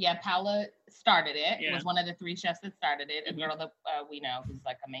 Yeah, Paula started it. Yeah. It was one of the 3 chefs that started it, a girl that we know who's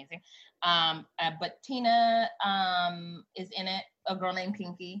like amazing. But Tina is in it, a girl named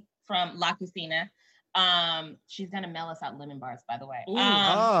Pinky from La Cucina. She's gonna mail us out lemon bars, by the way.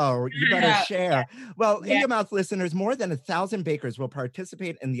 You better share. Well, In Your Mouth listeners, more than 1,000 bakers will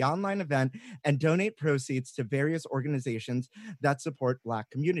participate in the online event and donate proceeds to various organizations that support Black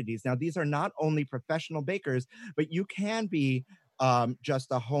communities. Now, these are not only professional bakers, but you can be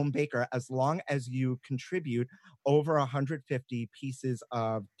just a home baker as long as you contribute over 150 pieces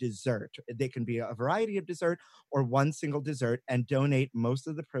of dessert. They can be a variety of dessert or one single dessert, and donate most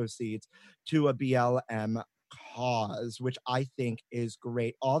of the proceeds to a BLM cause, which I think is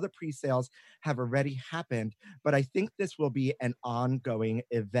great. All the pre-sales have already happened, but I think this will be an ongoing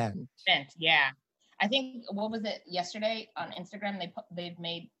event. Yeah. I think, what was it, yesterday on Instagram, they've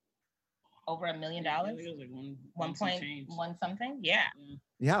made over $1 million. I think it was like 1.1 something.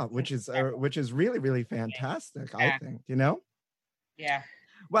 Yeah, which is really, really fantastic. I think, you know. Yeah.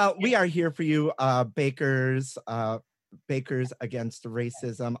 Well, we are here for you, bakers against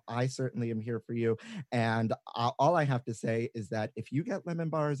racism. I certainly am here for you, and all I have to say is that if you get lemon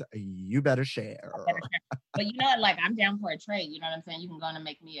bars, you better share. But you know what? Like, I'm down for a trade. You know what I'm saying? You can go and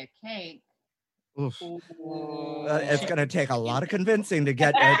make me a cake. Oof. It's going to take a lot of convincing to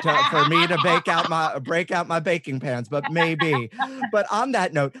get for me to break out my baking pans, but maybe. But on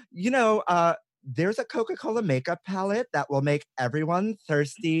that note, you know, there's a Coca-Cola makeup palette that will make everyone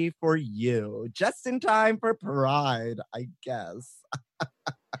thirsty for you, just in time for Pride, I guess.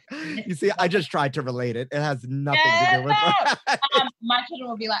 You see, I just tried to relate it. It has nothing to do with my children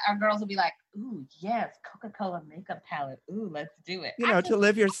will be like, our girls will be like, ooh, yes, Coca-Cola makeup palette. Ooh, let's do it. You know, to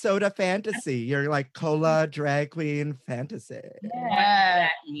live your soda fantasy, your like cola drag queen fantasy. Yeah. What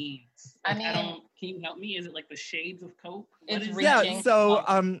that means. I mean, can you help me? Is it like the shades of Coke?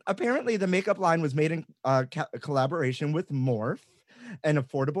 Apparently the makeup line was made in collaboration with Morphe, an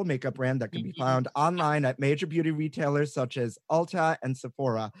affordable makeup brand that can be found online at major beauty retailers such as Ulta and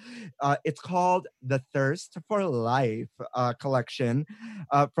Sephora. It's called the Thirst for Life collection.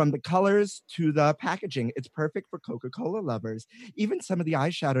 From the colors to the packaging, it's perfect for Coca-Cola lovers. Even some of the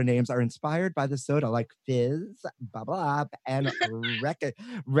eyeshadow names are inspired by the soda, like Fizz, Bubble Up, and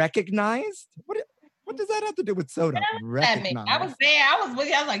Recognized. What does that have to do with soda? Recognized. I was there. I was with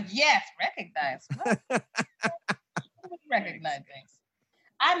you. I was like, yes, Recognized. Recognize things.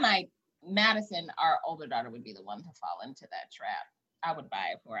 I might Madison, our older daughter, would be the one to fall into that trap. I would buy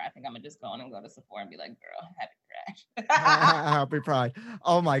it for her. I think I'm gonna just go in and go to Sephora and be like, girl, happy Pride. Happy Pride.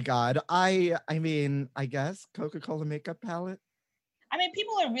 Oh my God. I mean, I guess Coca-Cola makeup palette. I mean,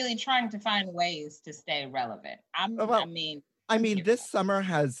 people are really trying to find ways to stay relevant. I mean, this summer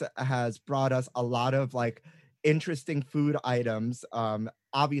has brought us a lot of like interesting food items.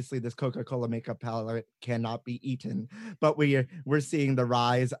 Obviously, this Coca-Cola makeup palette cannot be eaten, but we're seeing the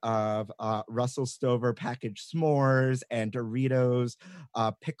rise of Russell Stover packaged s'mores and Doritos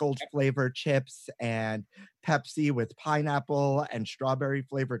pickled flavored chips and Pepsi with pineapple and strawberry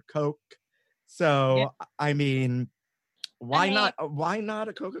flavored Coke. So, I mean, why not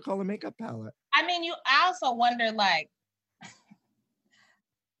a Coca-Cola makeup palette? I mean, I also wonder, like,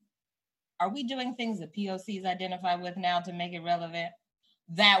 are we doing things that POCs identify with now to make it relevant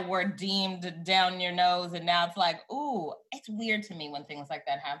that were deemed down your nose? And now it's like, ooh, it's weird to me when things like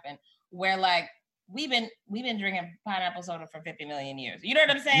that happen, where like we've been drinking pineapple soda for 50 million years. You know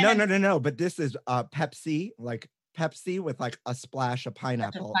what I'm saying? No. But this is Pepsi, like Pepsi with like a splash of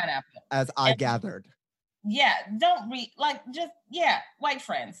pineapple. As I gathered. Yeah, white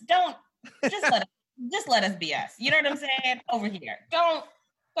friends. Don't just let us be us. You know what I'm saying? Over here. Don't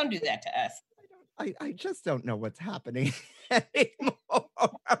do that to us. I just don't know what's happening anymore.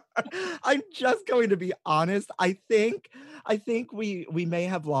 I'm just going to be honest. I think we may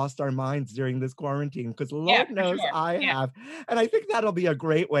have lost our minds during this quarantine, because Lord knows I have. And I think that'll be a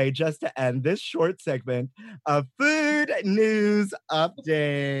great way just to end this short segment of Food News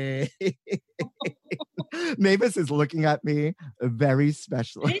Update. Mavis is looking at me very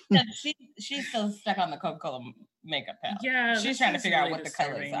specially. She's still stuck on the Coca-Cola makeup palette. Yeah, she's trying to figure out what the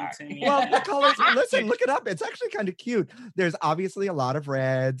colors are. Well, the colors, listen, look it up. It's actually kind of cute. There's obviously a lot of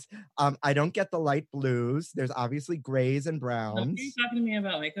reds. I don't get the light blues. There's obviously grays and browns. Are you talking to me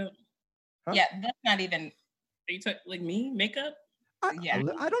about makeup? Huh? Yeah, that's not even. Are you talking like me? Makeup? I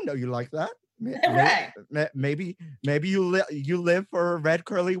don't know you like that. Right. Maybe you live for a red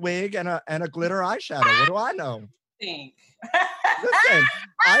curly wig and a glitter eyeshadow. What do I know? Listen,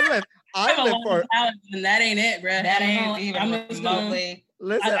 I live for, and that ain't it, bro. That ain't even remotely.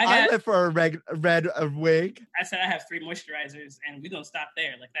 Listen, I live for a red wig. I said I have 3 moisturizers, and we're gonna stop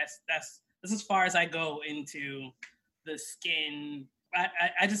there. Like that's as far as I go into the skin.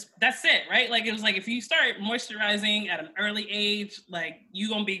 I just, that's it, right? Like it was like if you start moisturizing at an early age, like you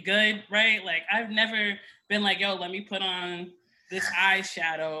gonna be good, right? Like I've never been like, yo, let me put on this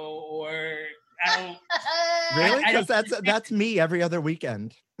eyeshadow, or I don't. Really? Because that's me every other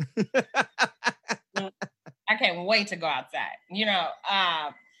weekend. I can't wait to go outside. You know,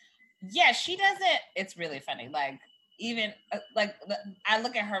 yeah, she doesn't. It's really funny. Like even I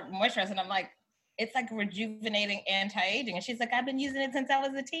look at her moisturizer and I'm like, it's like rejuvenating anti-aging. And she's like, I've been using it since I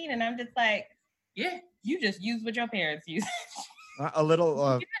was a teen. And I'm just like, yeah, you just use what your parents use. A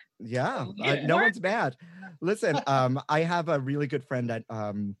little, yeah. No one's bad. Listen, I have a really good friend that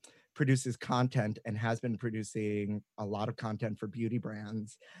produces content and has been producing a lot of content for beauty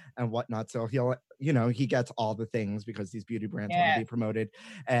brands and whatnot. So he gets all the things because these beauty brands want to be promoted.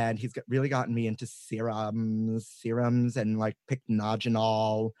 And he's really gotten me into serums and like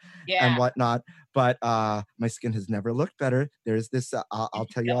pycnogenol and whatnot. But my skin has never looked better. There's this, I'll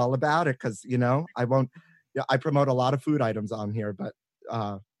tell you all about it, because, I promote a lot of food items on here, but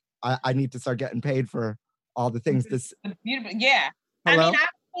I need to start getting paid for all the things. Yeah. Hello? I mean, I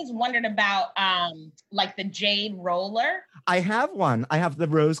always wondered about like the jade roller. I have one. I have the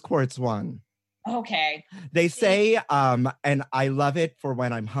rose quartz one. Okay. They say, and I love it for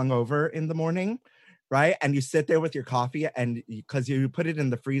when I'm hungover in the morning, right? And you sit there with your coffee, and because you put it in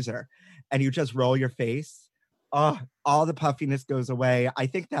the freezer and you just roll your face, all the puffiness goes away. I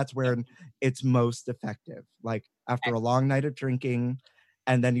think that's where it's most effective. Like after a long night of drinking,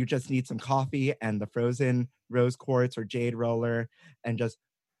 and then you just need some coffee and the frozen rose quartz or jade roller, and just,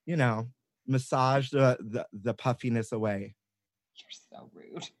 massage the puffiness away. You're so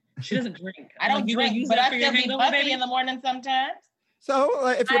rude. She doesn't drink. I don't drink, but I still be puffy in the morning sometimes. So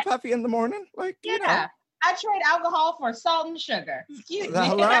if you're puffy in the morning, like, I trade alcohol for salt and sugar. Excuse me.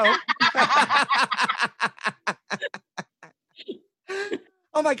 Hello.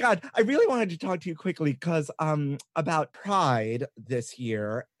 Oh my God. I really wanted to talk to you quickly because about Pride this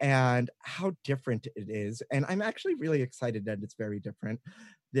year and how different it is. And I'm actually really excited that it's very different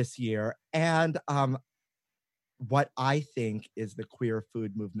this year. And what I think is the queer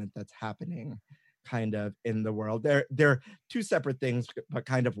food movement that's happening kind of in the world. They're two separate things, but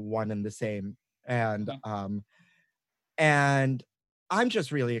kind of one and the same. And I'm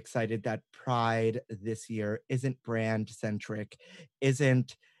just really excited that Pride this year isn't brand centric,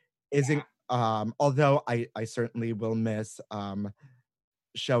 isn't isn't, although I certainly will miss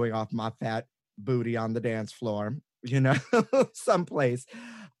showing off my fat booty on the dance floor, you know, someplace.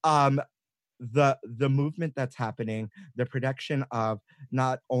 The movement that's happening, the production of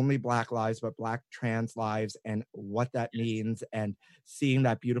not only Black lives, but Black trans lives and what that means, and seeing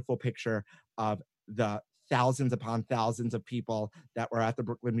that beautiful picture of the thousands upon thousands of people that were at the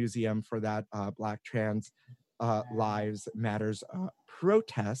Brooklyn Museum for that Black trans lives matters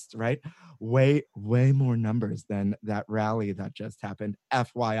protest, right? Way more numbers than that rally that just happened,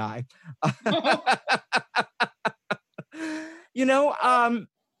 FYI. You know,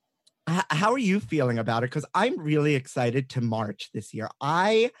 how are you feeling about it? Because I'm really excited to march this year.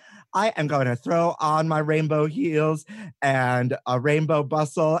 I am going to throw on my rainbow heels and a rainbow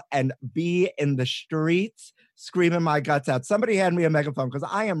bustle and be in the streets screaming my guts out. Somebody hand me a megaphone because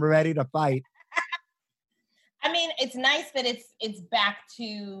I am ready to fight. I mean, it's nice that it's back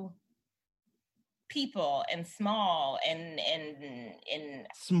to people and small and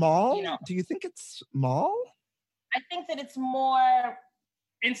small. You know, do you think it's small? I think that it's more.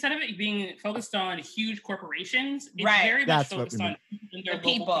 Instead of it being focused on huge corporations, it's right. very much focused on their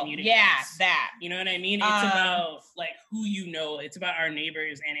the local communities. Yeah, that. You know what I mean? It's about like who you know. It's about our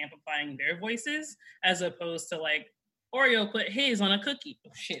neighbors and amplifying their voices, as opposed to like Oreo put his on a cookie.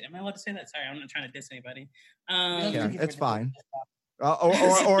 Oh shit, am I allowed to say that? Sorry, I'm not trying to diss anybody. Yeah, it's fine.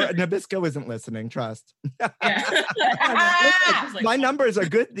 Or Nabisco isn't listening, trust. My numbers are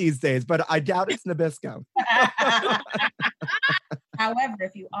good these days, but I doubt it's Nabisco. However,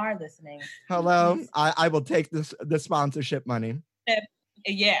 if you are listening, hello, I will take the sponsorship money.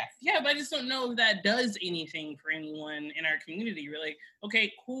 Yeah, but I just don't know if that does anything for anyone in our community. You're like,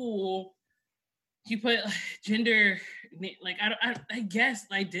 okay, cool. You put gender, like I guess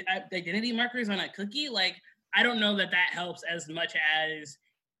like identity markers on a cookie. Like I don't know that helps as much as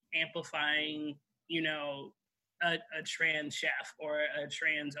amplifying, you know, a trans chef or a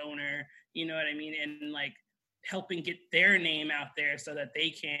trans owner. You know what I mean? And like helping get their name out there so that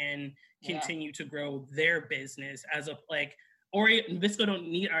they can continue to grow their business as a like. Oreo and Nabisco don't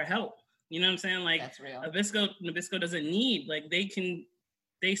need our help. You know what I'm saying? Like that's real. Nabisco doesn't need, like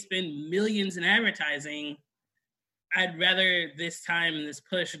they spend millions in advertising. I'd rather this time and this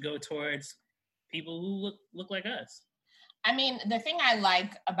push go towards people who look like us. I mean, the thing I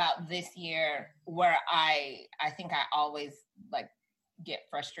like about this year, where I think I always like get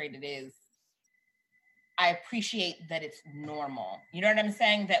frustrated, is I appreciate that it's normal. You know what I'm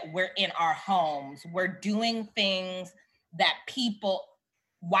saying? That we're in our homes, we're doing things that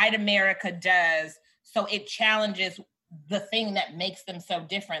white America does, so it challenges the thing that makes them so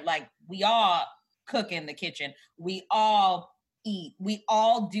different. Like we all cook in the kitchen, we all eat, we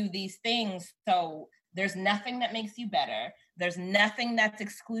all do these things. So there's nothing that makes you better. There's nothing that's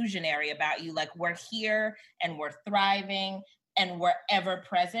exclusionary about you. Like we're here and we're thriving and we're ever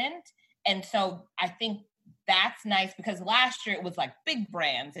present. And so I think that's nice, because last year it was like big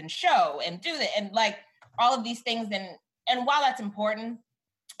brands and show and do that and like all of these things. And while that's important,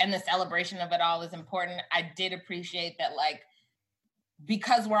 and the celebration of it all is important, I did appreciate that, like,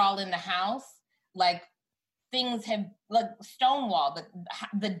 because we're all in the house, like, things have, like, stonewalled.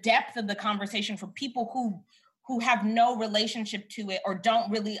 The depth of the conversation for people who have no relationship to it or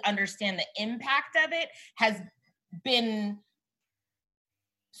don't really understand the impact of it has been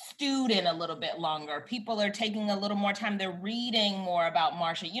stewed in a little bit longer. People are taking a little more time. They're reading more about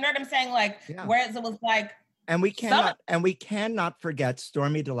Marsha. You know what I'm saying? Like, whereas it was like, and we cannot forget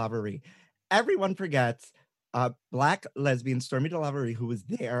Stormy DeLavery. Everyone forgets Black lesbian Stormy DeLavery, who was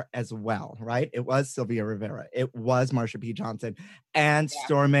there as well, right? It was Sylvia Rivera. It was Marsha P. Johnson and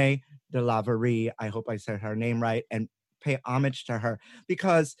Stormy DeLavery. I hope I said her name right, and pay homage to her,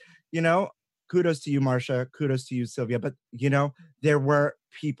 because, you know, kudos to you, Marsha. Kudos to you, Sylvia. But, you know, there were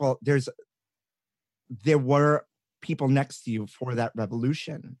people next to you for that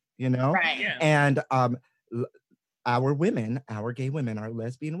revolution, you know? Right. Yeah. And our women, our gay women, our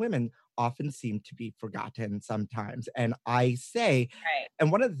lesbian women often seem to be forgotten sometimes. And I say,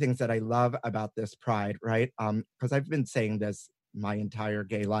 and one of the things that I love about this Pride, right? Because I've been saying this my entire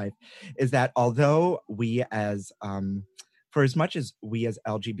gay life, is that although we as, for as much as we as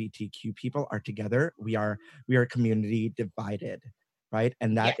LGBTQ people are together, we are a community divided, right?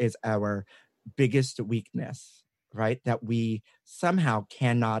 And that is our biggest weakness, right? That we somehow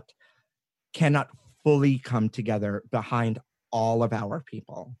cannot fully come together behind all of our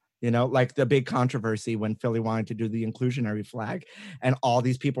people. You know, like the big controversy when Philly wanted to do the inclusionary flag and all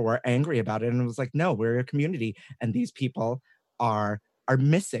these people were angry about it. And it was like, no, we're a community and these people are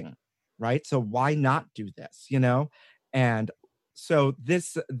missing, right? So why not do this, you know? And So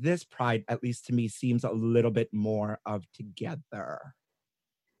this Pride, at least to me, seems a little bit more of together.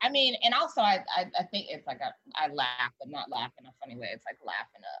 I mean, and also I think it's like I laugh, but not laugh in a funny way. It's like laugh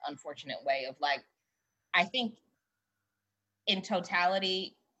in an unfortunate way of like, I think in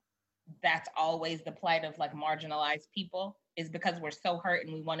totality, that's always the plight of like marginalized people, is because we're so hurt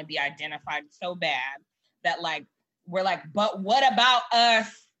and we want to be identified so bad that like, we're like, but what about us?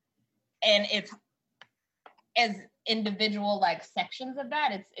 And it's, as individual like sections of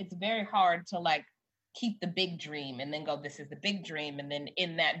that, it's very hard to like keep the big dream and then go, this is the big dream. And then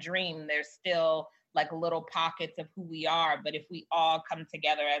in that dream, there's still like little pockets of who we are. But if we all come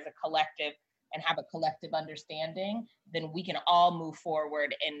together as a collective and have a collective understanding, then we can all move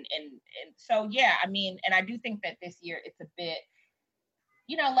forward. And so, yeah, I mean, and I do think that this year it's a bit,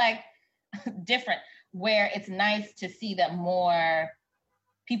 you know, like different, where it's nice to see that more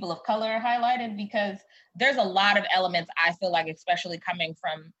people of color are highlighted, because there's a lot of elements, I feel like, especially coming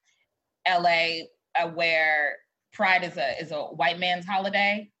from LA, where Pride is a white man's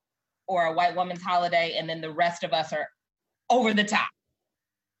holiday or a white woman's holiday, and then the rest of us are over the top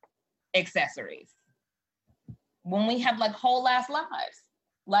accessories. When we have like whole ass lives,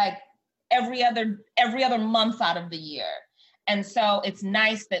 like every other month out of the year. And so it's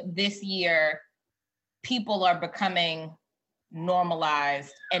nice that this year people are becoming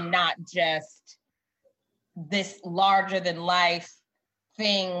normalized and not just this larger than life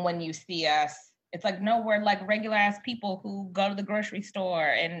thing when you see us. It's like, no, we're like regular ass people who go to the grocery store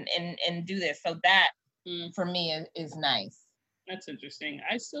and do this. So that for me is nice. That's interesting.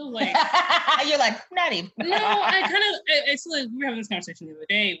 I still like. You're like, not even. No, I still like, we were having this conversation the other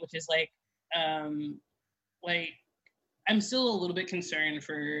day, which is like I'm still a little bit concerned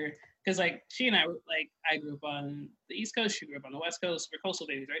because like she and I were like, I grew up on the East Coast, she grew up on the West Coast, we're coastal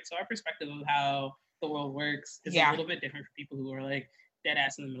babies, right? So our perspective of how the world works is a little bit different for people who are like dead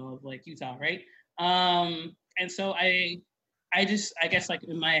ass in the middle of like Utah, right? And so I guess like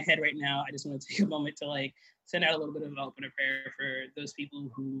in my head right now, I just want to take a moment to like send out a little bit of hope and a prayer for those people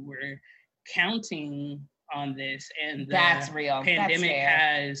who were counting on this, and the that's real. pandemic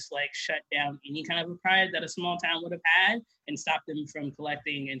has like shut down any kind of a pride that a small town would have had and stopped them from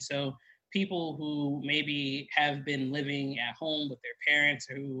collecting. And so people who maybe have been living at home with their parents,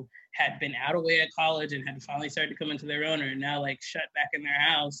 who had been out away at college and had finally started to come into their own, are now like shut back in their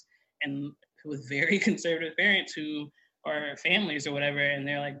house, and with very conservative parents who are families or whatever, and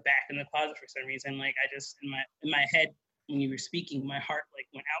they're like back in the closet for some reason. Like I just in my head when you were speaking, my heart like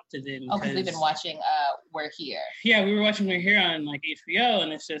went out to them. Oh, because we've been watching We're Here. Yeah, we were watching We're Here on like HBO,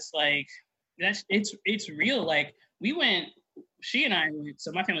 and it's just like it's real. Like we went, she and I went,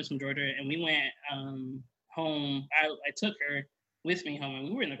 so my family's from Georgia, and we went home. I took her with me home, and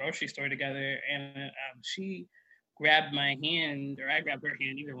we were in the grocery store together, and she grabbed my hand, or I grabbed her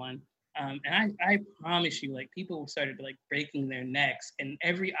hand, either one. And I promise you, like people started like breaking their necks, and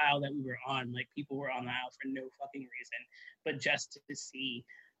every aisle that we were on, like people were on the aisle for no fucking reason, but just to see.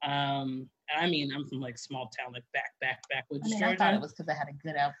 And I mean, I'm from like small town, like backwoods Georgia. I thought it was because I had a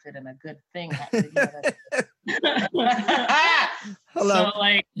good outfit and a good thing. Hello, so,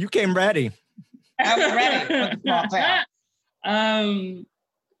 like you came ready. I was ready for the small town.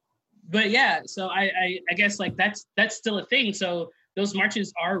 But yeah, so I guess like that's still a thing. So those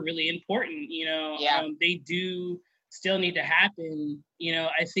marches are really important, you know. Yeah. They do still need to happen. You know,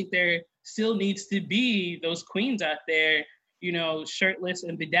 I think there still needs to be those queens out there, you know, shirtless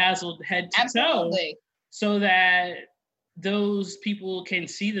and bedazzled head to toe, so that those people can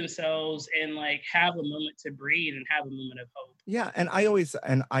see themselves and like have a moment to breathe and have a moment of hope. Yeah, and I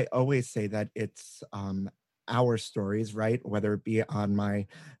always say that it's our stories, right? Whether it be on my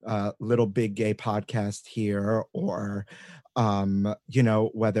Little Big Gay podcast here, or you know,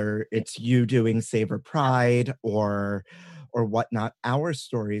 whether it's you doing Savor Pride or whatnot, our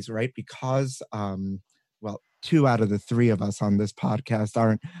stories, right? Because well, 2 out of the 3 of us on this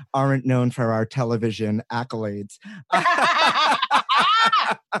podcast aren't known for our television accolades.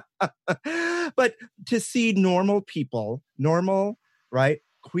 But to see normal people, right?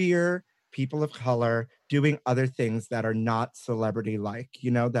 Queer people of color doing other things that are not celebrity like,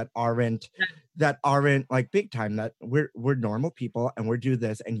 you know, that aren't like big time, that we're normal people and we're do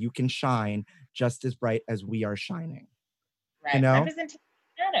this, and you can shine just as bright as we are shining. Right. You know? Representation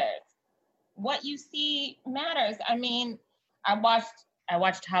matters. What you see matters. I mean, I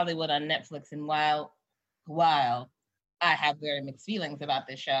watched Hollywood on Netflix, and while I have very mixed feelings about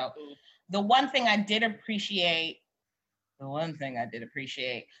this show, the one thing I did appreciate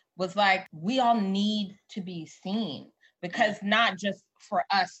was like, we all need to be seen, because not just for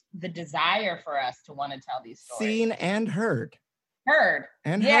us, the desire for us to want to tell these stories. Seen and heard. Heard.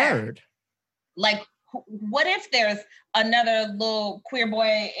 And Yeah. heard. Like, what if there's another little queer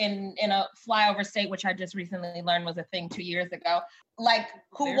boy in a flyover state, which I just recently learned was a thing 2 years ago, like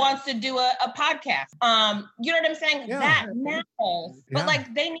who wants to do a podcast? You know what I'm saying? Yeah. That matters. Yeah. But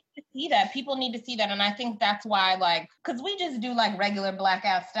like they need to see that. People need to see that. And I think that's why, like, because we just do like regular black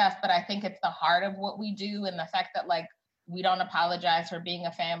ass stuff, but I think it's the heart of what we do and the fact that like we don't apologize for being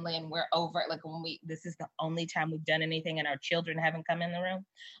a family and we're over it. Like this is the only time we've done anything and our children haven't come in the room.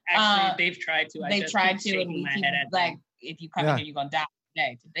 Actually, they've tried to. They've tried to, and we keep like, if you come in here, you're gonna die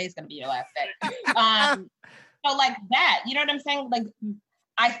today. Today's gonna be your last day. So like that, you know what I'm saying? Like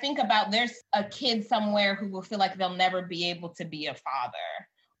I think about there's a kid somewhere who will feel like they'll never be able to be a father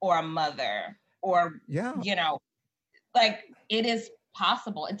or a mother or you know, like it is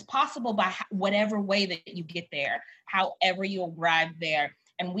possible. It's possible by whatever way that you get there, however you arrive there.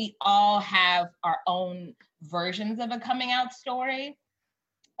 And we all have our own versions of a coming out story.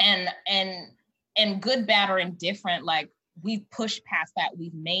 And good, bad, or indifferent, like we've pushed past that,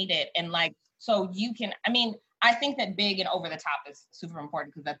 we've made it. And like, so you can, I mean, I think that big and over the top is super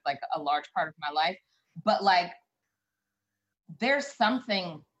important because that's like a large part of my life. But like, there's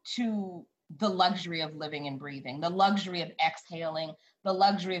something to the luxury of living and breathing, the luxury of exhaling, the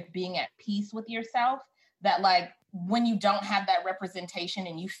luxury of being at peace with yourself, that like when you don't have that representation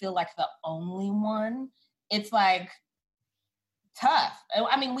and you feel like the only one, it's like tough.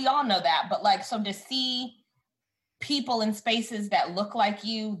 I mean, we all know that, but like, so to see people in spaces that look like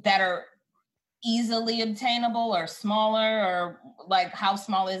you, that are easily obtainable or smaller, or like how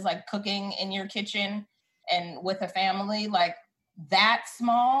small is like cooking in your kitchen and with a family, like that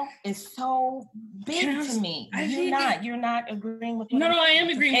small is so big to me. You're not agreeing with me. No, I am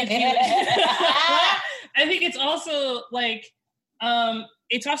agreeing with you. I think it's also like,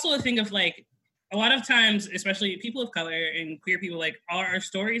 it's also a thing of like, a lot of times, especially people of color and queer people, like our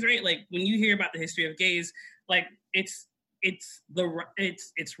stories, right? Like when you hear about the history of gays, like it's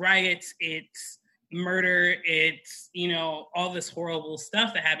riots, it's murder, it's, you know, all this horrible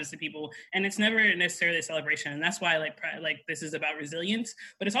stuff that happens to people, and it's never necessarily a celebration. And that's why like this is about resilience.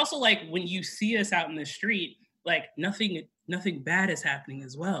 But it's also like when you see us out in the street, like nothing bad is happening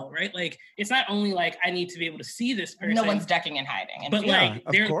as well, right? Like it's not only like I need to be able to see this person. No one's ducking and hiding. But like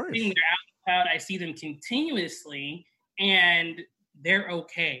they're out in the crowd, I see them continuously, and they're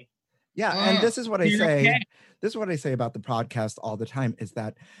okay. Yeah, and this is what I say. Okay. This is what I say about the podcast all the time, is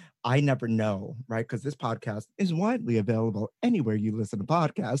that I never know, right? Because this podcast is widely available anywhere you listen to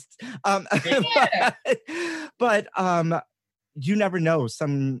podcasts. But you never know.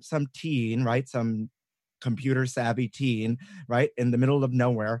 Some teen, right? Some computer savvy teen, right? In the middle of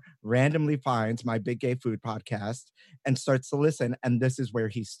nowhere, randomly finds my Big Gay Food podcast and starts to listen. And this is where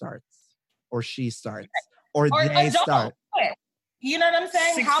he starts, or she starts, or they start. You know what I'm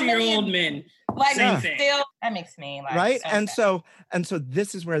saying? 60-year-old men. Like still, that makes me like right. So and so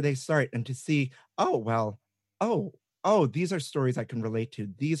this is where they start, and to see, these are stories I can relate to.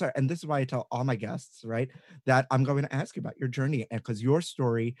 And this is why I tell all my guests, right, that I'm going to ask you about your journey, and because your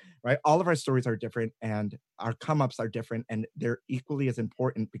story, right, all of our stories are different, and our come-ups are different, and they're equally as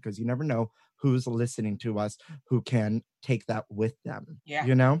important, because you never know who's listening to us, who can take that with them. Yeah.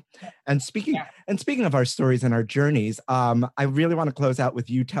 You know? And speaking of our stories and our journeys, I really want to close out with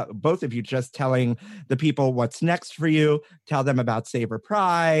you, both of you, just telling the people what's next for you. Tell them about Savor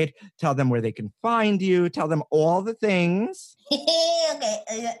Pride. Tell them where they can find you. Tell them all the things. Okay.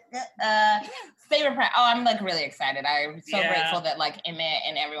 Savor Pride. Oh, I'm like really excited. I'm so grateful that like Emmett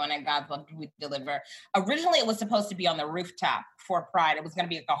and everyone at God's Love We Deliver. Originally, it was supposed to be on the rooftop for Pride. It was going to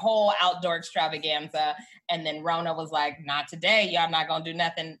be like a whole outdoor extravaganza. And then Rona was like, not today. Y'all not going to do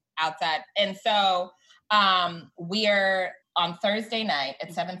nothing outside. And so we're on Thursday night at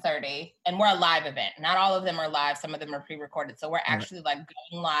 7:30, and we're a live event. Not all of them are live. Some of them are pre-recorded. So we're actually like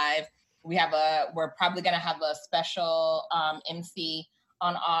going live. We're probably going to have a special MC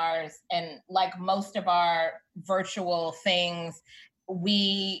on ours. And like most of our virtual things,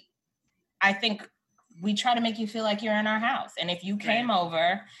 I think we try to make you feel like you're in our house. And if you came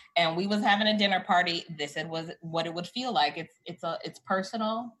over and we was having a dinner party, this was what it would feel like. It's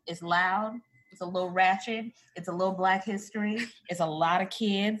personal, it's loud, it's a little ratchet, it's a little Black history, it's a lot of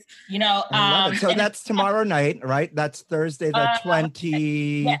kids, you know. I love it. So that's tomorrow night, right? That's Thursday the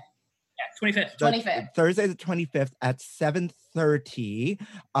 25th. Thursday the 25th at 7:30.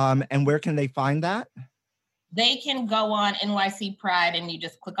 And where can they find that? They can go on NYC Pride and you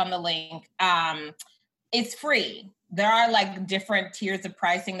just click on the link. It's free. There are like different tiers of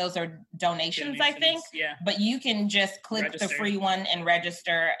pricing. Those are donations, I think. Yeah. But you can just click the free one and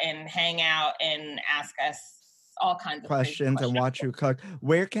register and hang out and ask us all kinds of questions and watch you cook.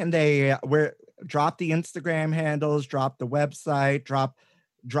 Where can they, drop the Instagram handles, drop the website, drop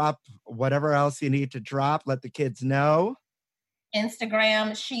whatever else you need to drop. Let the kids know.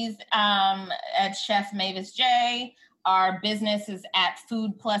 Instagram, she's at Chef Mavis J. Our business is at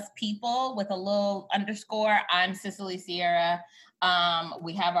Food Plus People with a little underscore. I'm Cicely Sierra.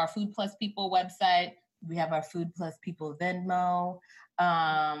 We have our Food Plus People website. We have our Food Plus People Venmo.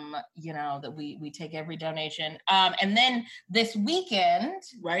 That we take every donation. And then this weekend,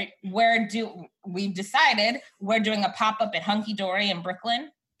 right, we've decided we're doing a pop-up at Hunky Dory in Brooklyn.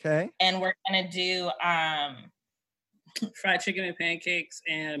 Okay. And we're gonna do fried chicken and pancakes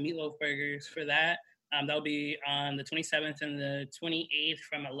and meatloaf burgers for that. That'll be on the 27th and the 28th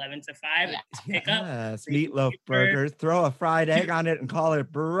from 11 to 5. Yeah. Pick up. Yes, meatloaf burgers. Throw a fried egg on it and call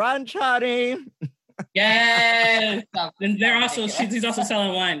it brunch, honey. Yes. And she's also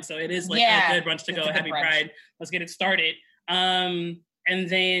selling wine, so it is like a good brunch to go. Happy brunch. Pride. Let's get it started. And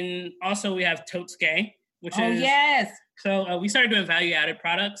then also we have Totes Gay, which is yes. So we started doing value-added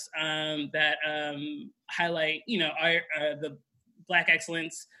products that highlight, the Black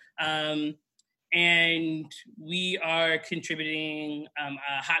excellence. And we are contributing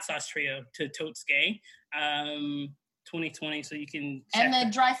a hot sauce trio to Totes Gay 2020, so you can and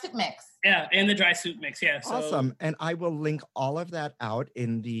the dry soup mix. Yeah, and the dry soup mix. Yeah, so. Awesome. And I will link all of that out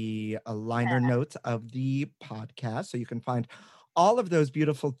in the liner notes of the podcast, so you can find all of those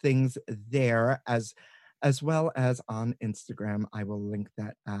beautiful things there as well as on Instagram. I will link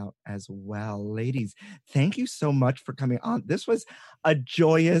that out as well. Ladies, thank you so much for coming on. This was a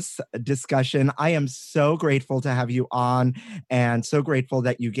joyous discussion. I am so grateful to have you on and so grateful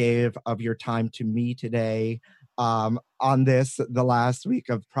that you gave of your time to me today on the last week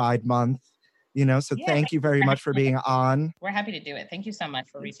of Pride Month. Thank you very much for being on. We're happy to do it. Thank you so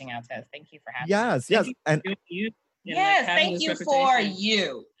much for reaching out to us. Thank you for having us. Yes. And yes, thank you for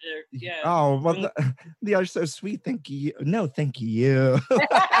you. Yeah. Oh, well, they are so sweet. Thank you. No, thank you.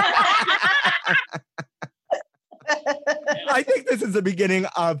 I think this is the beginning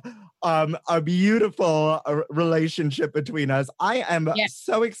of a beautiful relationship between us. I am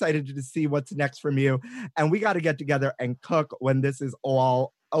so excited to see what's next from you. And we got to get together and cook when this is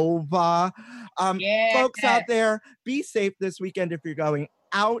all over. Folks out there, be safe this weekend if you're going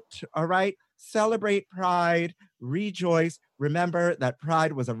out, all right? Celebrate Pride, rejoice. Remember that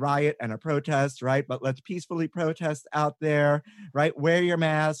Pride was a riot and a protest, right? But let's peacefully protest out there, right? Wear your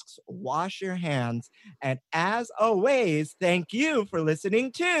masks, wash your hands. And as always, thank you for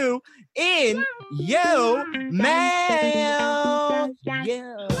listening to In Yo Mouth.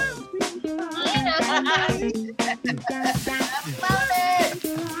 Yeah.